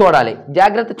 6 చూడాలి.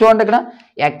 జాగ్రత్త చూడండి, ఇక్కడ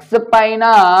ఎక్స్ పైన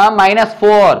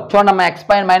 -4 చూడమ్మా, ఎక్స్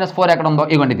పైన -4 ఎక్కడ ఉందో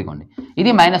ఇగోండి, ఇదిగోండి,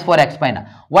 ఇది -4 ఎక్స్ పైన,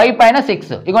 వై పైన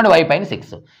 6 ఇగోండి, వై పైన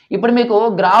 6. ఇప్పుడు మీకు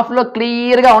గ్రాఫ్లో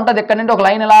క్లియర్గా ఉంటుంది, ఇక్కడ నుండి ఒక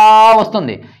లైన్ ఇలా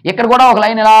వస్తుంది, ఇక్కడ కూడా ఒక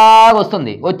లైన్ ఇలా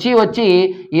వస్తుంది, వచ్చి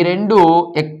ఈ రెండు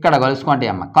ఎక్కడ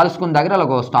కలుసుకుంటాయి అమ్మ, కలుసుకున్న దగ్గర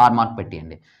ఒక స్టార్ మార్క్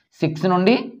పెట్టేయండి. 6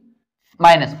 నుండి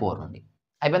 -4 నుండి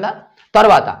అయిపోయిందా.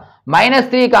 తర్వాత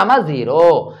 -3, 0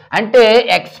 అంటే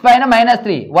ఎక్స్ పైన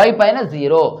 -3 వై పైన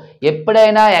 0.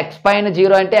 ఎప్పుడైనా ఎక్స్ పైన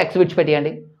 0 అంటే ఎక్స్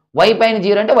విడిచిపెట్టేయండి, వై పైన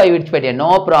 0 అంటే వై విడిచిపెట్టేయండి, నో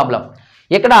ప్రాబ్లం.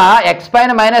 ఇక్కడ ఎక్స్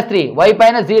పైన -3 వై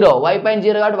పైన 0, వై పైన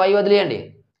 0 కాబట్టి వై వదిలేయండి,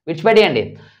 విడిచిపెట్టేయండి.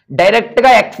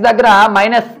 డైరెక్ట్గా ఎక్స్ దగ్గర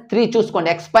 -3 చూసుకోండి,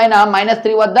 ఎక్స్ పైన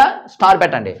 -3 వద్ద స్టార్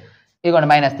పెట్టండి, ఇదిగోండి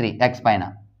 -3 ఎక్స్ పైన,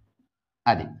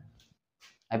 అది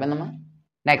అయిపోయిందమ్మా.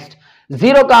 నెక్స్ట్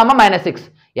 0, -6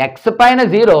 ఎక్స్ పైన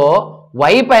 0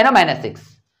 వై పైన -6,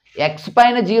 ఎక్స్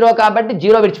పైన 0 కాబట్టి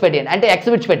 0 విడిచిపెట్టేయండి, అంటే ఎక్స్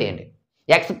విడిచిపెట్టేయండి.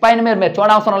 ఎక్స్ పైన మీరు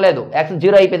చూడవసరం లేదు, ఎక్స్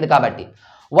 0 అయిపోయింది కాబట్టి.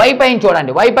 వై పైన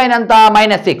చూడండి, వై పైన ఎంత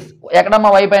 -6, ఎక్కడమ్మా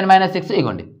వై పైన -6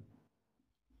 ఇగోండి,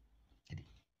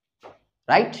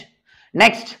 రైట్.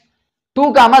 నెక్స్ట్ 2,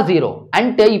 0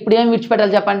 అంటే ఇప్పుడు ఏం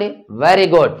విడిచిపెట్టాలి చెప్పండి, వెరీ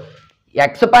గుడ్.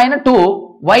 ఎక్స్ పైన 2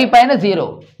 వై పైన 0,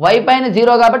 వై పైన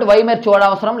 0 కాబట్టి వై మీరు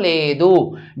చూడవసరం లేదు,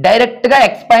 డైరెక్ట్గా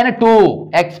ఎక్స్ పైన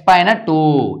 2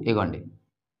 ఇగోండి,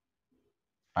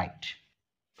 రైట్.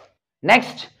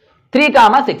 నెక్స్ట్ 3,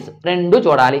 6 రెండు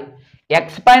చూడాలి,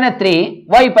 ఎక్స్ పైన 3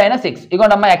 వై పైన 6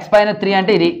 ఇగోండి అమ్మా, ఎక్స్ పైన 3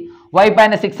 అంటే ఇది, వై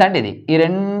పైన 6 అంటే ఇది, ఈ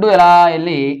రెండు ఇలా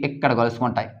వెళ్ళి ఇక్కడ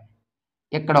కలుసుకుంటాయి,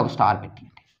 ఇక్కడ ఒక స్టార్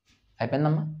పెట్టండి,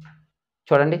 అయిపోయిందమ్మా.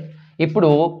 చూడండి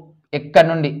ఇప్పుడు ఇక్కడ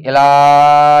నుండి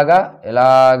ఇలాగా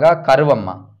కర్వ్ అమ్మ,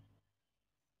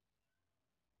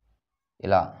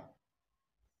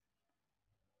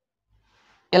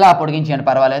 ఇలా పొడిగించండి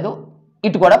పర్వాలేదు,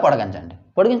 ఇటు కూడా పొడిగించండి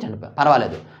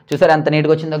పర్వాలేదు. చూసారు ఎంత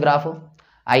నీట్గా వచ్చిందో గ్రాఫ్.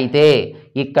 అయితే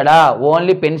ఇక్కడ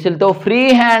ఓన్లీ పెన్సిల్తో ఫ్రీ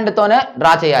హ్యాండ్తోనే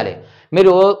డ్రా చేయాలి.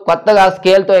 మీరు కొత్తగా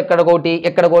స్కేల్తో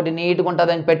ఎక్కడొకటి నీట్గా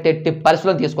ఉంటుందని పెట్టి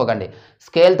పరిస్థితులు తీసుకోకండి.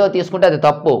 స్కేల్తో తీసుకుంటే అది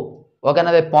తప్పు, ఓకేనా,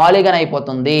 అది పాలిగన్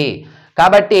అయిపోతుంది.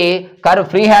 కాబట్టి కర్వ్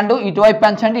ఫ్రీ హ్యాండ్, ఇటువైపు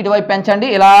పెంచండి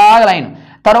ఇలాగ లైన్.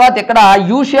 తర్వాత ఇక్కడ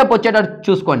యూ షేప్ వచ్చేటట్టు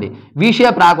చూసుకోండి, వి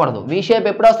షేప్ రాకూడదు. వి షేప్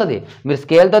ఎప్పుడు వస్తుంది, మీరు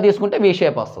స్కేల్తో తీసుకుంటే వి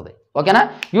షేప్ వస్తుంది, ఓకేనా.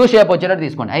 యూ షేప్ వచ్చేటట్టు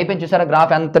తీసుకోండి. అయిపోయింది. చూసారా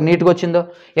గ్రాఫ్ ఎంత నీట్గా వచ్చిందో.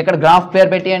 ఇక్కడ గ్రాఫ్ పేరు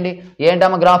పెట్టేయండి.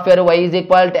 ఏంటమ్మా గ్రాఫ్ పేరు, y =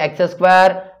 x²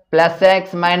 + x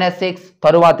 - 6.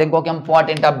 తరువాత ఇంకొక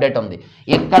ఇంపార్టెంట్ అప్డేట్ ఉంది.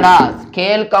 ఇక్కడ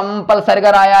స్కేల్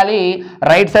కంపల్సరిగా రాయాలి.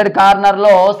 రైట్ సైడ్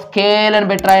కార్నర్లో స్కేల్ అని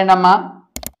పెట్టి రాయండి అమ్మా.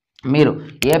 మీరు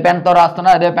ఏ పెన్తో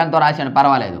రాస్తున్నారో అదే పెన్తో రాసేయండి,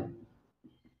 పర్వాలేదు.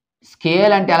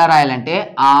 స్కేల్ అంటే ఎలా రాయాలంటే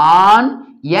on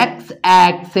x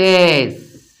axis,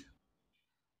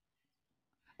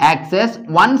 access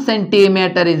 1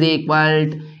 centimetre is equal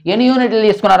ఎన్ని యూనిట్లు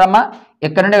తీసుకున్నారమ్మా?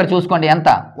 ఇక్కడ నుండి ఇక్కడ చూసుకోండి ఎంత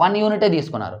 1 యూనిటే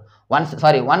తీసుకున్నారు.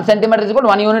 1 సెంటీమీటర్ ఈజ్ ఈక్వల్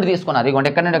 1 యూనిట్ తీసుకున్నారు. ఇదిగోండి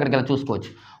ఇక్కడ నుండి ఇక్కడికి చూసుకోవచ్చు.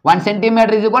 1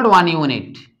 సెంటీమీటర్ ఈజ్ ఈక్వల్ 1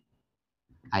 యూనిట్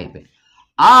అయిపోయి.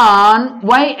 On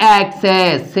why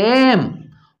access same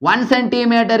 1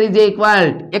 centimetre is equal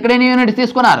ఇక్కడ ఎన్ని యూనిట్స్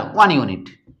తీసుకున్నారు? 1 యూనిట్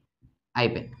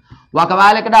అయిపోయి.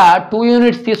 ఒకవేళ ఇక్కడ 2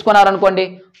 యూనిట్స్ తీసుకున్నారు అనుకోండి,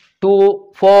 2,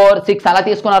 4, 6 అలా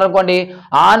తీసుకున్నారు అనుకోండి,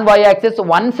 ఆన్ వై యాక్సెస్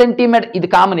 1 సెంటీమీటర్, ఇది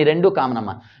కామన్, ఈ రెండు కామన్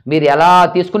అమ్మా. మీరు ఎలా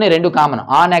తీసుకుని రెండు common.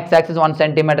 On X access 1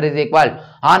 centimetre is equal,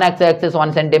 on X access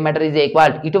 1 centimetre is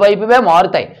equal, ఇటువైపువే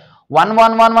మారుతాయి. 1,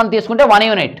 1, 1, 1 తీసుకుంటే 1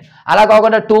 యూనిట్, అలా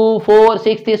కాకుండా 2, 4,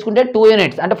 6 తీసుకుంటే 2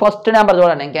 యూనిట్స్. అంటే ఫస్ట్ నెంబర్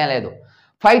చూడండి, ఇంకేం లేదు.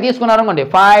 5 తీసుకున్నారు అనుకోండి,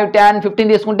 5, 10, 15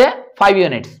 తీసుకుంటే 5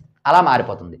 యూనిట్స్, అలా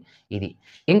మారిపోతుంది. ఇది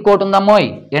ఇంకోటి ఉందమ్మోయ్,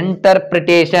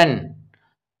 ఇంటర్ప్రిటేషన్.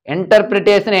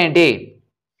 ఇంటర్ప్రిటేషన్ ఏంటి?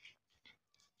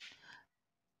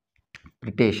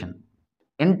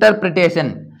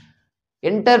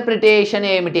 ఇంటర్ప్రిటేషన్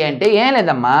ఏమిటి అంటే ఏం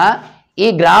లేదమ్మా, ఈ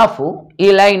గ్రాఫ్ ఈ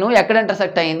లైన్ ఎక్కడ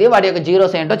ఇంటర్సెక్ట్ అయింది, వాటి యొక్క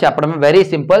జీరోస్ ఏంటో చెప్పడం. వెరీ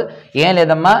సింపుల్, ఏం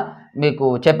లేదమ్మా, మీకు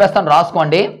చెప్పేస్తాను,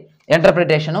 రాసుకోండి.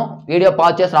 ఇంటర్ప్రిటేషను వీడియో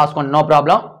పాజ్ చేసి రాసుకోండి, no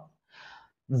problem.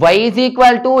 y is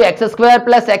equal to x²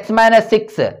 plus x minus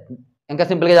 6. ఇంకా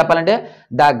సింపుల్గా చెప్పాలంటే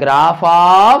the graph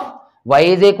of y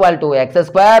is equal to x²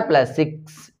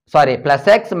 plus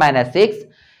x minus 6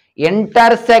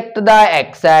 intersect the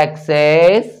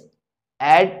x-axis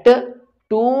at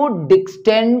 2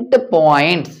 distant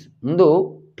points. ముందు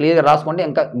క్లియర్గా రాసుకోండి,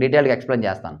 ఇంకా డీటెయిల్గా ఎక్స్ప్లెయిన్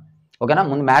చేస్తాను. ఓకేనా?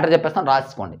 ముందు మ్యాటర్ చెప్పేస్తాను,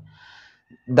 రాసుకోండి.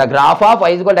 The graph of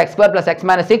y is equal to x² plus x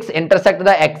minus 6 intersect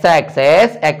the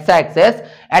x-axis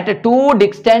at 2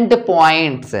 distant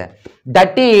points.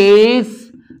 That is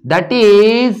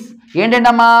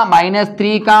ఏంటంటమ్మా,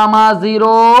 -3,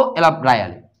 0 ఇలా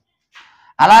రాయాలి.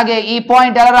 అలాగే ఈ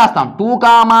పాయింట్ ఎలా రాస్తాం, 2,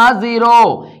 0.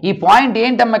 ఈ పాయింట్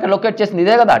ఏంటమ్మా ఇక్కడ లొకేట్ చేసింది,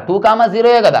 ఇదే కదా, 2,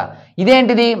 0 కదా.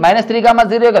 ఇదేంటిది, -3,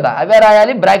 0 కదా, అవే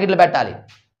రాయాలి, బ్రాకెట్లు పెట్టాలి.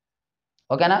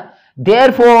 ఓకేనా?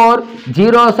 therefore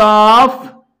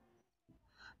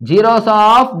zeros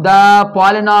of the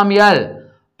polynomial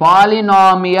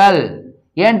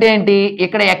ఏంటేంటి,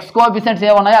 ఇక్కడ x కోఎఫిషియెంట్స్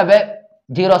ఏమున్నాయో అవే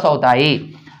జీరోస్ అవుతాయి.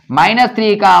 -3,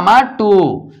 2.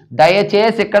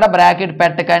 దయచేసి ఇక్కడ బ్రాకెట్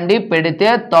పెట్టకండి, పెడితే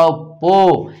తప్పు.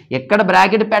 ఇక్కడ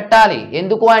బ్రాకెట్ పెట్టాలి,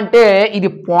 ఎందుకు అంటే ఇది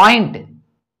పాయింట్,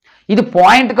 ఇది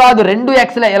పాయింట్ కాదు, రెండు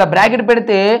ఎక్స్లే. ఇలా బ్రాకెట్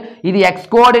పెడితే ఇది ఎక్స్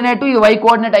కోఆర్డినేట్, ఇది వై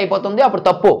కోఆర్డినేట్ అయిపోతుంది, అప్పుడు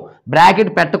తప్పు.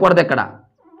 బ్రాకెట్ పెట్టకూడదు ఇక్కడ.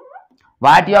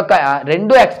 వాటి యొక్క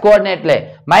రెండు ఎక్స్ కోఆర్డినేట్లే,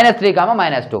 -3,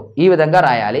 -2 ఈ విధంగా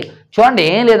రాయాలి. చూడండి,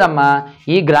 ఏం లేదమ్మా,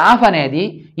 ఈ గ్రాఫ్ అనేది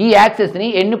ఈ యాక్సిస్ని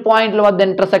ఎన్ని పాయింట్ల వద్ద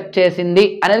ఇంటర్సెక్ట్ చేసింది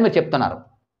అనేది మీరు చెప్తున్నారు.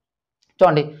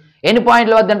 చూడండి, ఎన్ని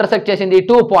పాయింట్ల వద్ద ఇంటర్సెక్ట్ చేసింది,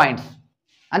 2 పాయింట్స్,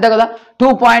 అంతే కదా. 2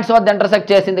 పాయింట్స్ వద్ద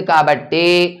ఇంటర్సెక్ట్ చేసింది కాబట్టి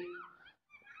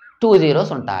 2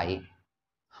 జీరోస్ ఉంటాయి.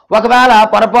 ఒకవేళ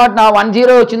పొరపాటున 1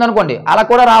 0 వచ్చిందనుకోండి, అలా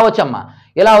కూడా రావచ్చమ్మా.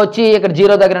 ఇలా వచ్చి ఇక్కడ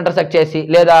 0 దగ్గర ఇంటర్సెక్ట్ చేసి,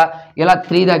 లేదా ఇలా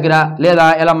 3 దగ్గర, లేదా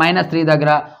ఇలా -3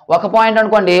 దగ్గర, ఒక పాయింట్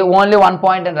అనుకోండి, ఓన్లీ 1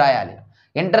 పాయింట్ అని రాయాలి.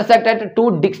 Intersect at 2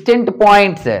 distant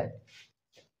points,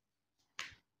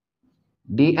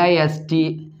 DIST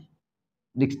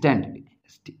distant,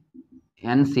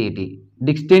 NCT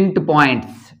distant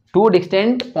points, 2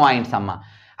 distant points అమ్మ.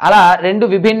 అలా రెండు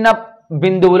విభిన్న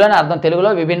బిందువులు అని అర్థం, తెలుగులో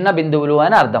విభిన్న బిందువులు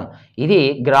అని అర్థం. ఇది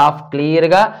గ్రాఫ్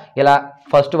క్లియర్గా ఇలా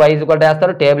ఫస్ట్ y ఈక్వల్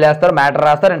వేస్తారు, టేబుల్ వేస్తారు, మ్యాటర్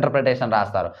రాస్తారు, ఇంటర్ప్రిటేషన్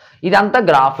రాస్తారు. ఇదంతా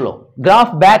గ్రాఫ్లో,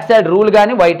 గ్రాఫ్ బ్యాక్ సైడ్ రూల్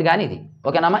కానీ వైట్ కానీ ఇది.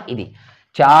 ఓకేనమ్మా? ఇది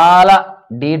చాలా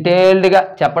డీటెయిల్డ్గా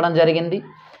చెప్పడం జరిగింది.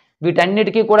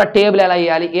 వీటన్నిటికీ కూడా టేబుల్ ఎలా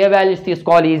వేయాలి, ఏ వాల్యూస్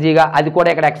తీసుకోవాలి ఈజీగా, అది కూడా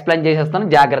ఇక్కడ ఎక్స్ప్లెయిన్ చేసేస్తాను,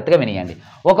 జాగ్రత్తగా వినియండి.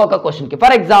 ఒక్కొక్క క్వశ్చన్కి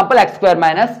ఫర్ ఎగ్జాంపుల్ x² -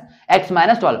 x -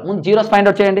 12 ముందు జీరోస్ ఫైండ్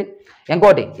అవుట్ చేయండి.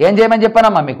 ఇంకోటి ఏం చేయమని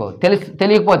చెప్పానమ్మా మీకు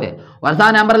తెలియకపోతే, వరుస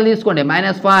నెంబర్లు తీసుకోండి,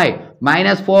 -5,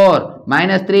 -4,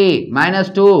 -3,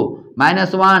 -2,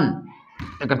 -1.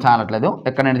 ఇక్కడ చాలట్లేదు,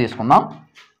 ఎక్కడ నుండి తీసుకుందాం,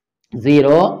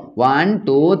 0, 1,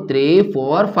 2, 3,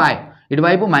 4, 5.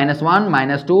 ఇటువైపు -1,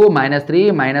 -2, -3,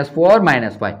 -4,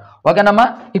 -5. ఓకేనమ్మా?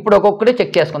 ఇప్పుడు ఒక్కొక్కటి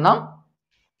చెక్ చేసుకుందాం.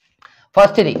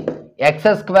 ఫస్ట్ ఇది x²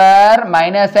 -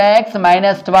 x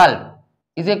 - 12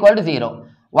 is equal to 0.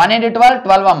 1 × 12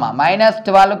 12 అమ్మ.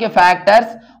 -12కి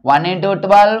ఫ్యాక్టర్స్ 1 ×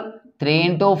 12,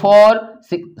 3 × 4,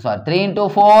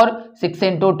 6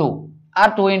 × 2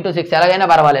 ఆర్ 2 × 6 ఎలాగైనా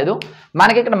పర్వాలేదు.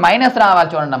 మనకి ఇక్కడ మైనస్ రావాలి,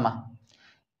 చూడండి అమ్మా.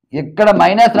 ఇక్కడ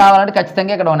మైనస్ రావాలంటే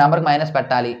ఖచ్చితంగా ఇక్కడ ఒక నెంబర్కి మైనస్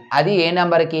పెట్టాలి. అది ఏ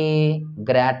నెంబర్కి,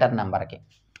 గ్రేటర్ నెంబర్కి.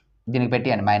 దీనికి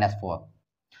పెట్టియండి -4.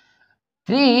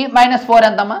 3 - 4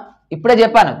 ఎంతమ్మా, ఇప్పుడే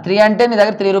చెప్పాను. 3 అంటే నీ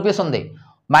దగ్గర 3 రూపీస్ ఉంది,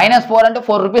 -4 అంటే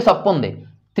 4 రూపీస్ అప్పు ఉంది.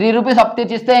 3 రూపీస్ అప్పు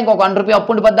తీసిస్తే ఇంకొక 1 రూపీ అప్పు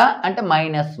ఉండిపోద్దా అంటే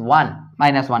 -1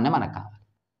 మనకు కావాలి.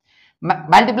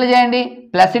 మల్టిప్లై చేయండి,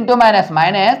 ప్లస్ ఇంటూ మైనస్,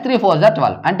 -3 × 4 =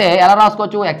 12. అంటే ఎలా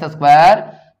రాసుకోవచ్చు, x²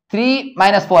 3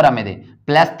 - 4 అమ్మ ఇది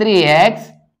ప్లస్ 3x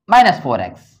 -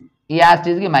 4x ఈ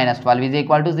యాస్టీస్కి -12 ఈజ్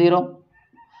ఈక్వల్ టు 0.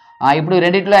 ఇప్పుడు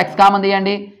రెండిట్లో x కామన్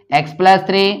తీయండి x +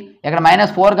 3 ఇక్కడ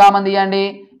 -4 కామన్ తీయండి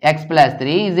x +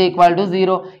 3 ఈజ్ ఈక్వల్ టు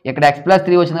 0. ఇక్కడ x +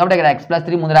 3 వచ్చింది కాబట్టి ఇక్కడ x +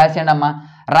 3 ముందు రాసేయండి అమ్మ.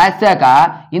 రాసాక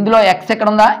ఇందులో x ఎక్కడ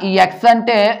ఉందా ఈ x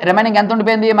అంటే రిమైనింగ్ ఎంత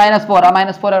ఉండిపోయింది -4 ఆ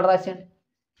 -4 ఎక్కడ రాసేయండి.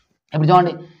 ఇప్పుడు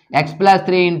చూడండి x +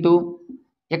 3 ఇంటూ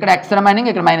ఇక్కడ x రిమైనింగ్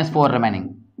ఇక్కడ -4 remaining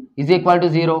is equal to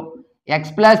 0. x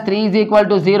 + 3 is equal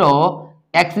to 0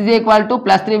 x is equal to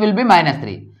 +3 will be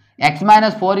 -3 x -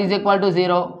 4 is equal to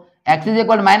 0 x is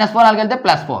equal to -4 అలాగే వెళ్తే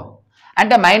 +4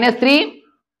 అంటే -3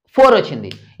 4 వచ్చింది.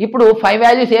 ఇప్పుడు 5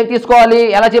 వాల్యూస్ ఏవి తీసుకోవాలి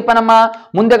ఎలా చెప్పానమ్మా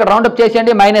ముందు ఇక్కడ రౌండప్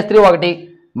చేసేయండి -3 ఒకటి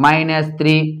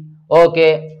 -3 ఓకే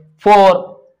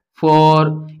 4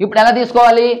 ఇప్పుడు ఎలా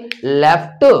తీసుకోవాలి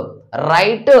లెఫ్ట్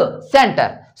రైట్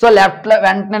సెంటర్. సో లెఫ్ట్లో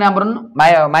వెంటనే నెంబర్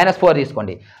 -4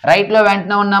 తీసుకోండి రైట్లో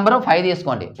వెంటనే ఉన్న నెంబర్ 5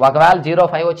 తీసుకోండి. ఒకవేళ 0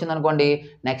 5 వచ్చింది అనుకోండి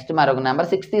నెక్స్ట్ మరొక నెంబర్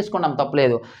 6 తీసుకున్నాం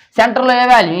తప్పలేదు. సెంటర్లో ఏ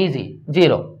వాల్యూ ఈజీ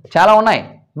 0 చాలా ఉన్నాయి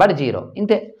బట్ 0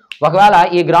 ఇంతే. ఒకవేళ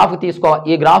ఈ గ్రాఫ్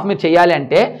ఈ గ్రాఫ్ మీరు చేయాలి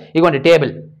అంటే ఇగోండి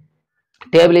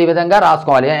టేబుల్ ఈ విధంగా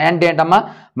రాసుకోవాలి. ఏంటమ్మా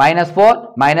 -4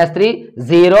 -3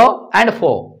 0 అండ్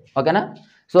 4 ఓకేనా.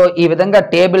 సో ఈ విధంగా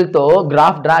టేబుల్తో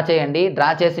గ్రాఫ్ డ్రా చేయండి. డ్రా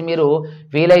చేసి మీరు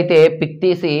వీలైతే పిక్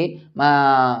తీసి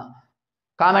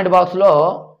కామెంట్ బాక్స్లో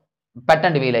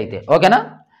పెట్టండి వీలైతే ఓకేనా.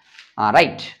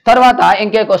 రైట్ తర్వాత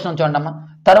ఇంకే క్వశ్చన్ చూడమ్మా.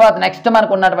 తర్వాత నెక్స్ట్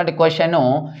మనకు ఉన్నటువంటి క్వశ్చన్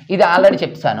ఇది ఆల్రెడీ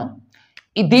చెప్తాను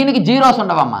దీనికి జీరోస్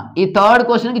ఉండవమ్మా. ఈ థర్డ్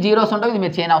క్వశ్చన్కి జీరోస్ ఉండవు ఇది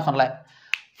మీరు చేయని అవసరం లేదు.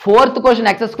 ఫోర్త్ క్వశ్చన్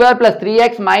x² +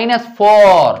 3x -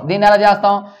 4 దీన్ని ఎలా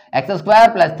చేస్తాం x²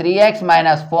 + 3x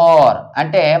 - 4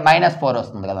 అంటే -4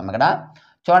 వస్తుంది కదమ్మా. ఇక్కడ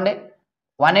చూడండి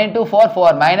 1 × 4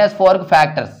 4 -4కి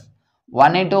ఫ్యాక్టర్స్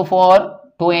 1 × 4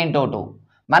 2 × 2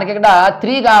 మనకి ఇక్కడ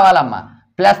 3 కావాలమ్మా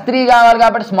 +3 కావాలి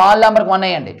కాబట్టి స్మాల్ నెంబర్కి 1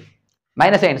 వేయండి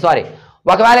మైనస్ వేయండి సారీ.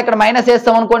 ఒకవేళ ఇక్కడ మైనస్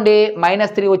వేస్తాం అనుకోండి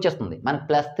 -3 వచ్చేస్తుంది మనకు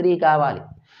 +3 కావాలి.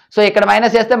 సో ఇక్కడ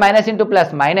మైనస్ వేస్తే -×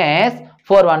 +-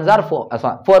 4 1s are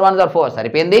 4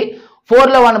 సరిపోయింది.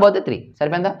 4లో 1 పోతే 3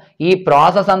 సరిపోయిందా. ఈ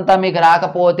ప్రాసెస్ అంతా మీకు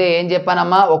రాకపోతే ఏం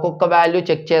చెప్పానమ్మా ఒక్కొక్క వాల్యూ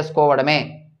చెక్ చేసుకోవడమే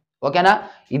ఓకేనా.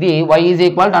 ఇది y ఈజ్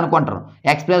ఈక్వల్ అనుకుంటారు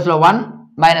x ప్లస్లో 1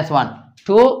 -1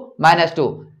 2 -2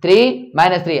 3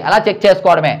 -3 అలా చెక్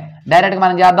చేసుకోవడమే. డైరెక్ట్గా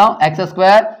మనం చేద్దాం x²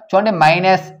 చూడండి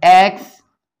 -x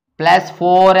 +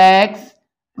 4x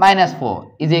 - 4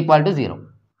 is equal to 0.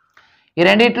 ఈ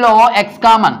రెండిట్లో x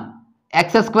కామన్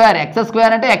x²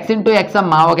 అంటే x × x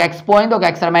అమ్మా ఒక x పోయింది ఒక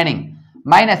x రిమైనింగ్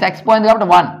మైనస్ x పోయింది కాబట్టి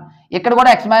 1 ఇక్కడ కూడా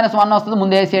x - 1 వస్తుంది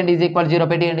ముందు వేసేయండి ఈజ్ ఈక్వల్ 0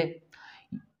 పెట్టేయండి.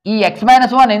 ఈ x -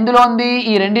 1 ఎందులో ఉంది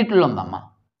ఈ రెండిట్లో ఉందమ్మా.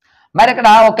 మరి ఇక్కడ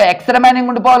ఒక x రిమైనింగ్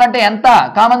ఉండిపోవాలంటే ఎంత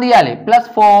కామన్ తీయాలి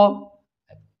 +4.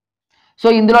 సో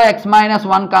ఇందులో x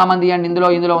 - 1 కామన్ తీయండి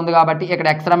ఇందులో ఉంది కాబట్టి ఇక్కడ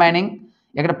x రిమైనింగ్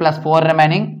ఇక్కడ +4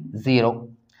 remaining 0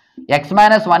 x -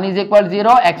 1 is equal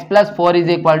 0 x + 4 is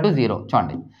equal to 0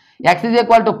 చూడండి x is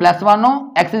equal to +1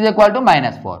 x is equal to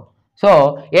 -4. So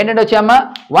ఏంటంటే వచ్చాయమ్మా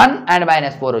 1 అండ్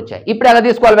 -4 వచ్చాయి. ఇప్పుడు ఎలా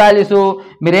తీసుకోవాలి వాల్యూస్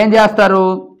మీరు ఏం చేస్తారు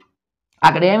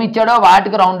అక్కడ ఏమి ఇచ్చాడో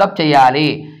వాటికి రౌండప్ చేయాలి.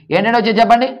 ఏంటంటే వచ్చి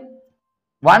చెప్పండి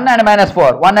 1 అండ్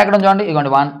 -4 1 ఎక్కడ చూడండి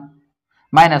ఇగోండి 1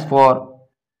 -4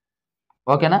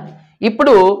 ఓకేనా.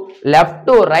 ఇప్పుడు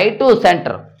left right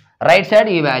centre right side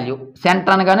ఈ వాల్యూ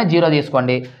సెంటర్ అనగానే 0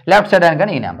 తీసుకోండి లెఫ్ట్ సైడ్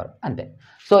అనగానే ఈ నెంబర్ అంతే.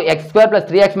 సో x² +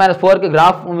 3x - 4కి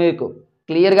గ్రాఫ్ మీకు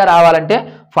క్లియర్గా రావాలంటే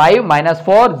 5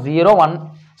 -4 0 1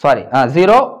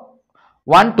 0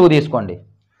 1 2 తీసుకోండి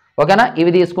ఓకేనా.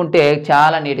 ఇవి తీసుకుంటే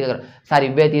చాలా నీట్గా సార్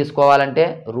ఇవే తీసుకోవాలంటే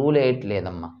రూల్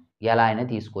లేదమ్మా ఎలా అయినా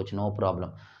తీసుకోవచ్చు నో ప్రాబ్లం.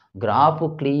 గ్రాఫ్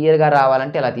క్లియర్గా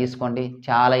రావాలంటే ఇలా తీసుకోండి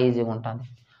చాలా ఈజీగా ఉంటుంది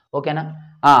ఓకేనా.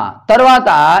 తర్వాత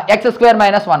x²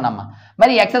 - 1 అమ్మ.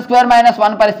 మరి x² -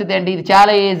 1 పరిస్థితి ఏంటి ఇది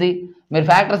చాలా ఈజీ మీరు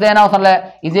ఫ్యాక్టర్స్ అయినా అవసరం లే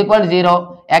is equal 0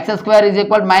 x² is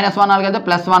equal -1 అలాగైతే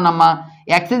 +1 అమ్మ.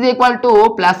 x is equal to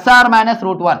 +or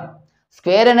 -√1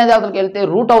 square అనేది అవతలకి వెళ్తే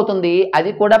రూట్ అవుతుంది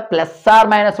అది కూడా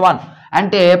 +or-1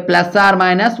 అంటే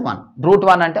 +or-1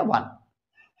 √1 అంటే 1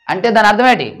 అంటే దాని అర్థం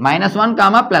ఏంటి -1,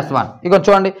 +1 ఇక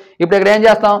చూడండి. ఇప్పుడు ఇక్కడ ఏం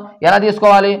చేస్తాం ఎలా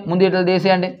తీసుకోవాలి ముందు ఇట్లా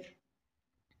తీసేయండి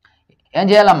ఏం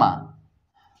చేయాలమ్మా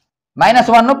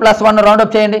 -1 +1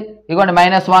 రౌండప్ చేయండి ఇగోండి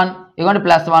 -1 ఇగోండి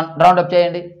 +1 రౌండప్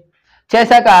చేయండి.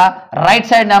 చేశాక right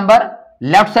side number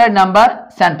left side number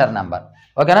centre number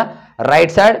ఓకేనా.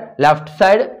 Right side left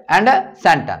side and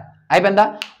centre అయిపోయిందా.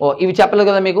 ఇవి చెప్పలేదు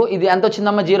కదా మీకు ఇది ఎంత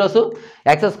వచ్చిందమ్మా జీరోస్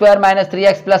x² -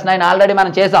 3x + 9 ఆల్రెడీ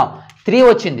మనం చేసాం 3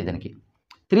 వచ్చింది దీనికి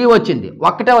 3 వచ్చింది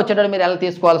ఒక్కటే వచ్చేటప్పుడు మీరు ఎలా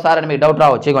తీసుకోవాలి సార్ అని మీకు డౌట్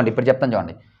రావచ్చు. ఇవ్వండి ఇప్పుడు చెప్తాను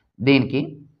చూడండి దీనికి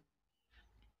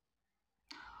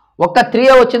ఒక్క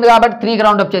 3 వచ్చింది కాబట్టి 3కి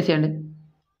రౌండప్ చేసేయండి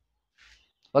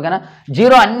ఓకేనా.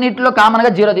 0 అన్నింటిలో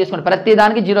కామన్గా 0 తీసుకోండి ప్రతి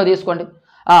దానికి 0 తీసుకోండి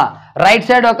రైట్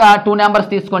సైడ్ ఒక 2 నెంబర్స్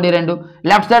తీసుకోండి, 2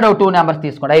 లెఫ్ట్ సైడ్ ఒక 2 నెంబర్స్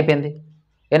తీసుకోండి, అయిపోయింది.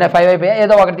 ఏదైనా 5 అయిపోయాయి,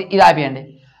 ఏదో ఒకటి ఇది ఆపేయండి.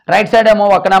 రైట్ సైడ్ ఏమో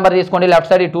ఒక నెంబర్ తీసుకోండి, లెఫ్ట్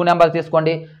సైడ్ 2 నెంబర్స్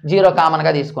తీసుకోండి, 0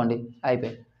 కామన్గా తీసుకోండి,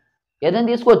 అయిపోయి ఏదైనా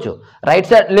తీసుకోవచ్చు. రైట్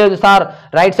సైడ్ లేదు సార్,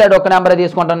 రైట్ సైడ్ ఒక నెంబర్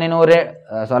తీసుకుంటాను నేను,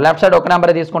 లెఫ్ట్ సైడ్ ఒక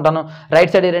నెంబర్ తీసుకుంటాను,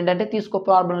 రైట్ సైడ్ 2 అంటే తీసుకో,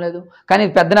 ప్రాబ్లం లేదు. కానీ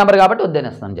ఇది పెద్ద నెంబర్ కాబట్టి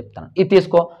వద్దనేస్తాను చెప్తాను. ఇది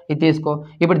తీసుకో, ఇది తీసుకో.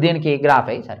 ఇప్పుడు దీనికి గ్రాఫ్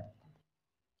అయ్యి సరే,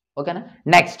 ఓకేనా.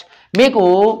 నెక్స్ట్ మీకు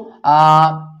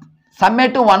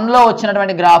సమ్మేటివ్ 1లో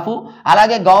వచ్చినటువంటి గ్రాఫు,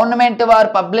 అలాగే గవర్నమెంట్ వారు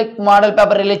పబ్లిక్ మోడల్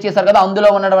పేపర్ రిలీజ్ చేశారు కదా, అందులో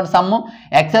ఉన్నటువంటి సమ్ము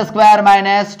x²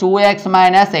 - 2x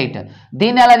 - 8.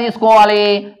 దీన్ని ఎలా తీసుకోవాలి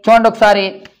చూడండి ఒకసారి.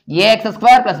 ax²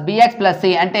 + bx +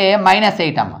 c అంటే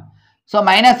 -8 అమ్మ. సో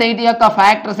 -8 యొక్క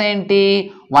ఫ్యాక్టర్స్ ఏంటి?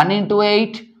 1 ×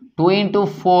 8, 2 ×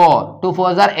 4, 2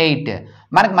 4s are 8.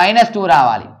 మనకు -2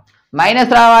 రావాలి.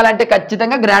 మైనస్ రావాలంటే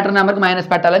ఖచ్చితంగా గ్రేటర్ నెంబర్కి మైనస్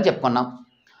పెట్టాలని చెప్పుకున్నాం.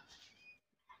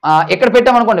 ఇక్కడ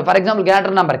పెట్టామనుకోండి, ఫర్ ఎగ్జాంపుల్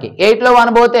గ్రేటర్ నెంబర్కి 8లో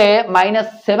 1 పోతే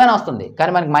 -7 వస్తుంది,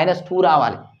 కానీ మనకి -2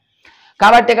 రావాలి.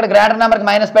 కాబట్టి ఇక్కడ గ్రేటర్ నెంబర్కి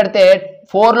మైనస్ పెడితే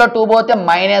 4లో 2 పోతే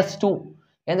 -2,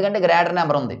 ఎందుకంటే గ్రేటర్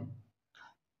నెంబర్ ఉంది.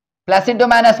 Plus into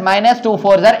minus, -2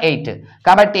 4s are 8.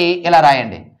 కాబట్టి ఇలా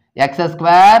రాయండి,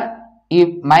 x² ఈ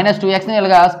 -2xని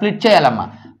ఇలాగా స్ప్లిట్ చేయాలమ్మా.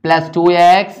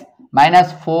 +2x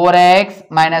 - 4x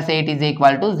 - 8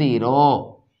 = 0.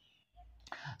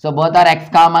 So both are x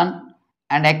common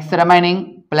and x remaining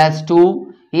 +2.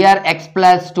 here x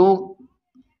 + 2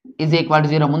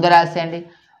 = 0. ముందు రాసేయండి.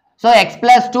 సో x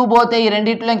 + 2 పోతే ఈ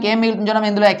రెండిట్లో ఇంకేం మిగులుతుంది చూడండి,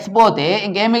 ఇందులో x పోతే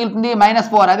ఇంకేం మిగులుతుంది?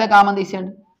 -4, అదే కామన్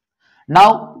తీసేయండి. Now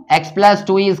x +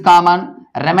 2 is common,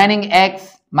 remaining x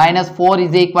 - 4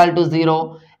 = 0.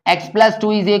 x +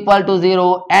 2 = 0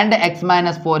 and x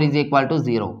 - 4 =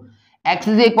 0. x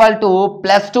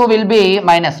 +2 will be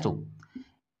 -2.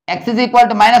 x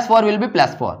 -4 will be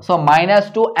 +4. So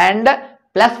 -2 and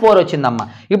 +4 వచ్చిందమ్మా.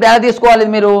 ఇప్పుడు ఎలా తీసుకోవాలి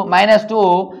మీరు? -2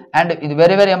 అండ్ ఇది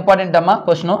వెరీ వెరీ ఇంపార్టెంట్ అమ్మా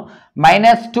క్వశ్చన్.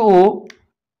 -2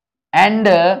 అండ్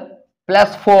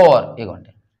 +4 ఇగోండి.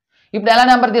 ఇప్పుడు ఎలా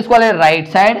నెంబర్ తీసుకోవాలి? రైట్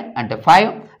సైడ్ అంటే 5,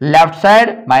 లెఫ్ట్ సైడ్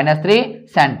 -3,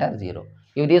 సెంటర్ 0.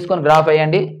 ఇవి తీసుకొని గ్రాఫ్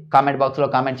వేయండి, కామెంట్ బాక్స్లో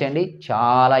కామెంట్ చేయండి.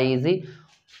 చాలా ఈజీ.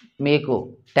 మీకు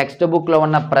టెక్స్ట్ బుక్లో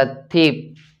ఉన్న ప్రతి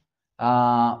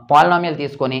పాలినామియల్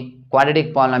తీసుకొని, క్వాడ్రాటిక్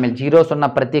పాలినామియల్, జీరోస్ ఉన్న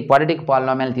ప్రతి క్వాడ్రాటిక్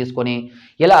పాలినామియల్ తీసుకొని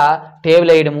ఇలా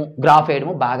టేబుల్ వేయడము, గ్రాఫ్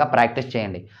వేయడము బాగా ప్రాక్టీస్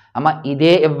చేయండి. అమ్మ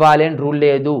ఇదే ఇవ్వాలి అని రూల్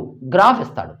లేదు. గ్రాఫ్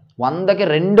ఇస్తాడు, 100కి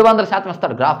 200%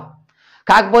 ఇస్తాడు గ్రాఫ్.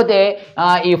 కాకపోతే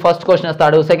ఈ ఫస్ట్ క్వశ్చన్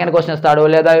ఇస్తాడు, సెకండ్ క్వశ్చన్ ఇస్తాడు,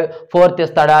 లేదా 4th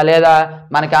ఇస్తాడా, లేదా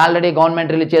మనకి ఆల్రెడీ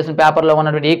గవర్నమెంట్ రిలీజ్ చేసిన పేపర్లో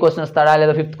ఉన్నటువంటి ఈ క్వశ్చన్ ఇస్తాడా,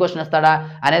 లేదా 5th క్వశ్చన్ ఇస్తాడా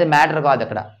అనేది మ్యాటర్ కాదు.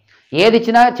 అక్కడ ఏది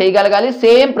ఇచ్చినా చేయగలగాలి.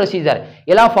 సేమ్ ప్రొసీజర్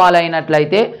ఇలా ఫాలో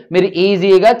అయినట్లయితే మీరు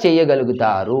ఈజీగా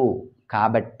చేయగలుగుతారు.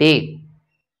 కాబట్టి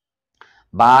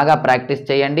బాగా ప్రాక్టీస్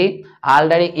చేయండి.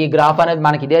 ఆల్రెడీ ఈ గ్రాఫ్ అనేది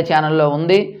మనకి ఇదే ఛానల్లో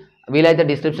ఉంది. వీలైతే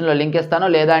డిస్క్రిప్షన్లో లింక్ ఇస్తాను,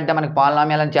 లేదా అంటే మనకి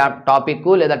పాలినామియల్ అనే టాపిక్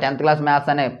లేదా 10th క్లాస్ మ్యాథ్స్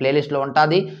అనే ప్లేలిస్ట్లో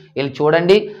ఉంటుంది, వీళ్ళు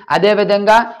చూడండి.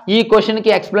 అదేవిధంగా ఈ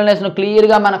క్వశ్చన్కి ఎక్స్ప్లెనేషన్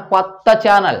క్లియర్గా మన కొత్త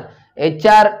ఛానల్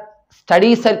HR స్టడీ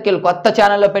సర్కిల్ కొత్త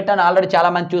ఛానల్లో పెట్టాను, ఆల్రెడీ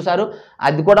చాలామంది చూశారు.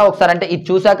 అది కూడా ఒకసారి అంటే ఇది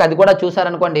చూశాక అది కూడా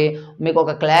చూసారనుకోండి, మీకు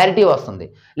ఒక క్లారిటీ వస్తుంది.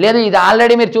 లేదు ఇది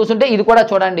ఆల్రెడీ మీరు చూస్తుంటే ఇది కూడా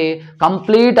చూడండి,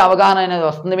 కంప్లీట్ అవగాహన అనేది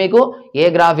వస్తుంది మీకు. ఏ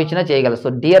గ్రాఫ్ ఇచ్చినా చేయగలరు.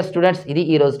 సో డియర్ స్టూడెంట్స్, ఇది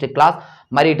ఈ రోజు క్లాస్.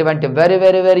 మరి ఇటువంటి very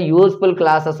very very useful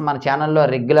classes మన ఛానల్లో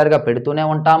రెగ్యులర్గా పెడుతూనే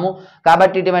ఉంటాము.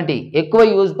 కాబట్టి ఇటువంటి ఎక్కువ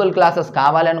యూజ్ఫుల్ క్లాసెస్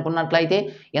కావాలనుకున్నట్లయితే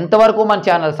ఇంతవరకు మన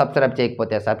ఛానల్ సబ్స్క్రైబ్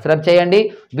చేయకపోతే సబ్స్క్రైబ్ చేయండి.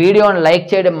 వీడియోని లైక్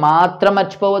చేయడం మాత్రం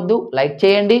మర్చిపోవద్దు, లైక్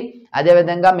చేయండి.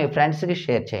 అదేవిధంగా మీ ఫ్రెండ్స్కి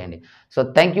షేర్ చేయండి. So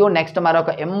thank you. నెక్స్ట్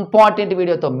మరొక ఇంపార్టెంట్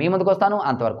వీడియోతో మీ ముందుకు వస్తాను.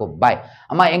 అంతవరకు బాయ్.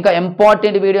 అమ్మ ఇంకా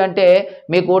ఇంపార్టెంట్ వీడియో అంటే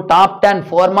మీకు top 10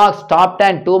 4 marks, top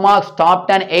 10 2 marks, top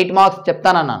 10 8 marks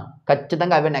చెప్తానన్నాను.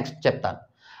 ఖచ్చితంగా అవి నెక్స్ట్ చెప్తాను.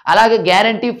 అలాగే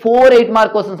గ్యారంటీ 4 8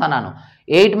 మార్క్ క్వశ్చన్స్ అన్నాను.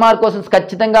 8 మార్క్ క్వశ్చన్స్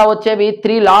ఖచ్చితంగా వచ్చేవి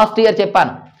 3 లాస్ట్ ఇయర్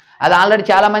చెప్పాను. అది ఆల్రెడీ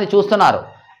చాలామంది చూస్తున్నారు.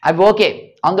 అవి ఓకే,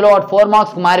 అందులో 4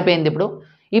 మార్క్స్కి మారిపోయింది.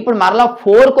 ఇప్పుడు మరలా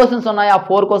 4 క్వశ్చన్స్ ఉన్నాయి. ఆ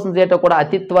 4 క్వశ్చన్స్ ఏంటో కూడా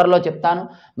అతి త్వరలో చెప్తాను.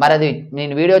 మరి అది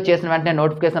నేను వీడియో చేసిన వెంటనే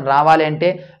నోటిఫికేషన్ రావాలి అంటే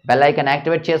బెల్ ఐకాన్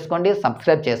యాక్టివేట్ చేసుకోండి,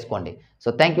 సబ్స్క్రైబ్ చేసుకోండి.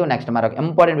 So thank you. నెక్స్ట్ మరొక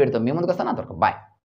ఇంపార్టెంట్ వీడియోతో మీ ముందుకు వస్తాను. అంతవరకు బాయ్.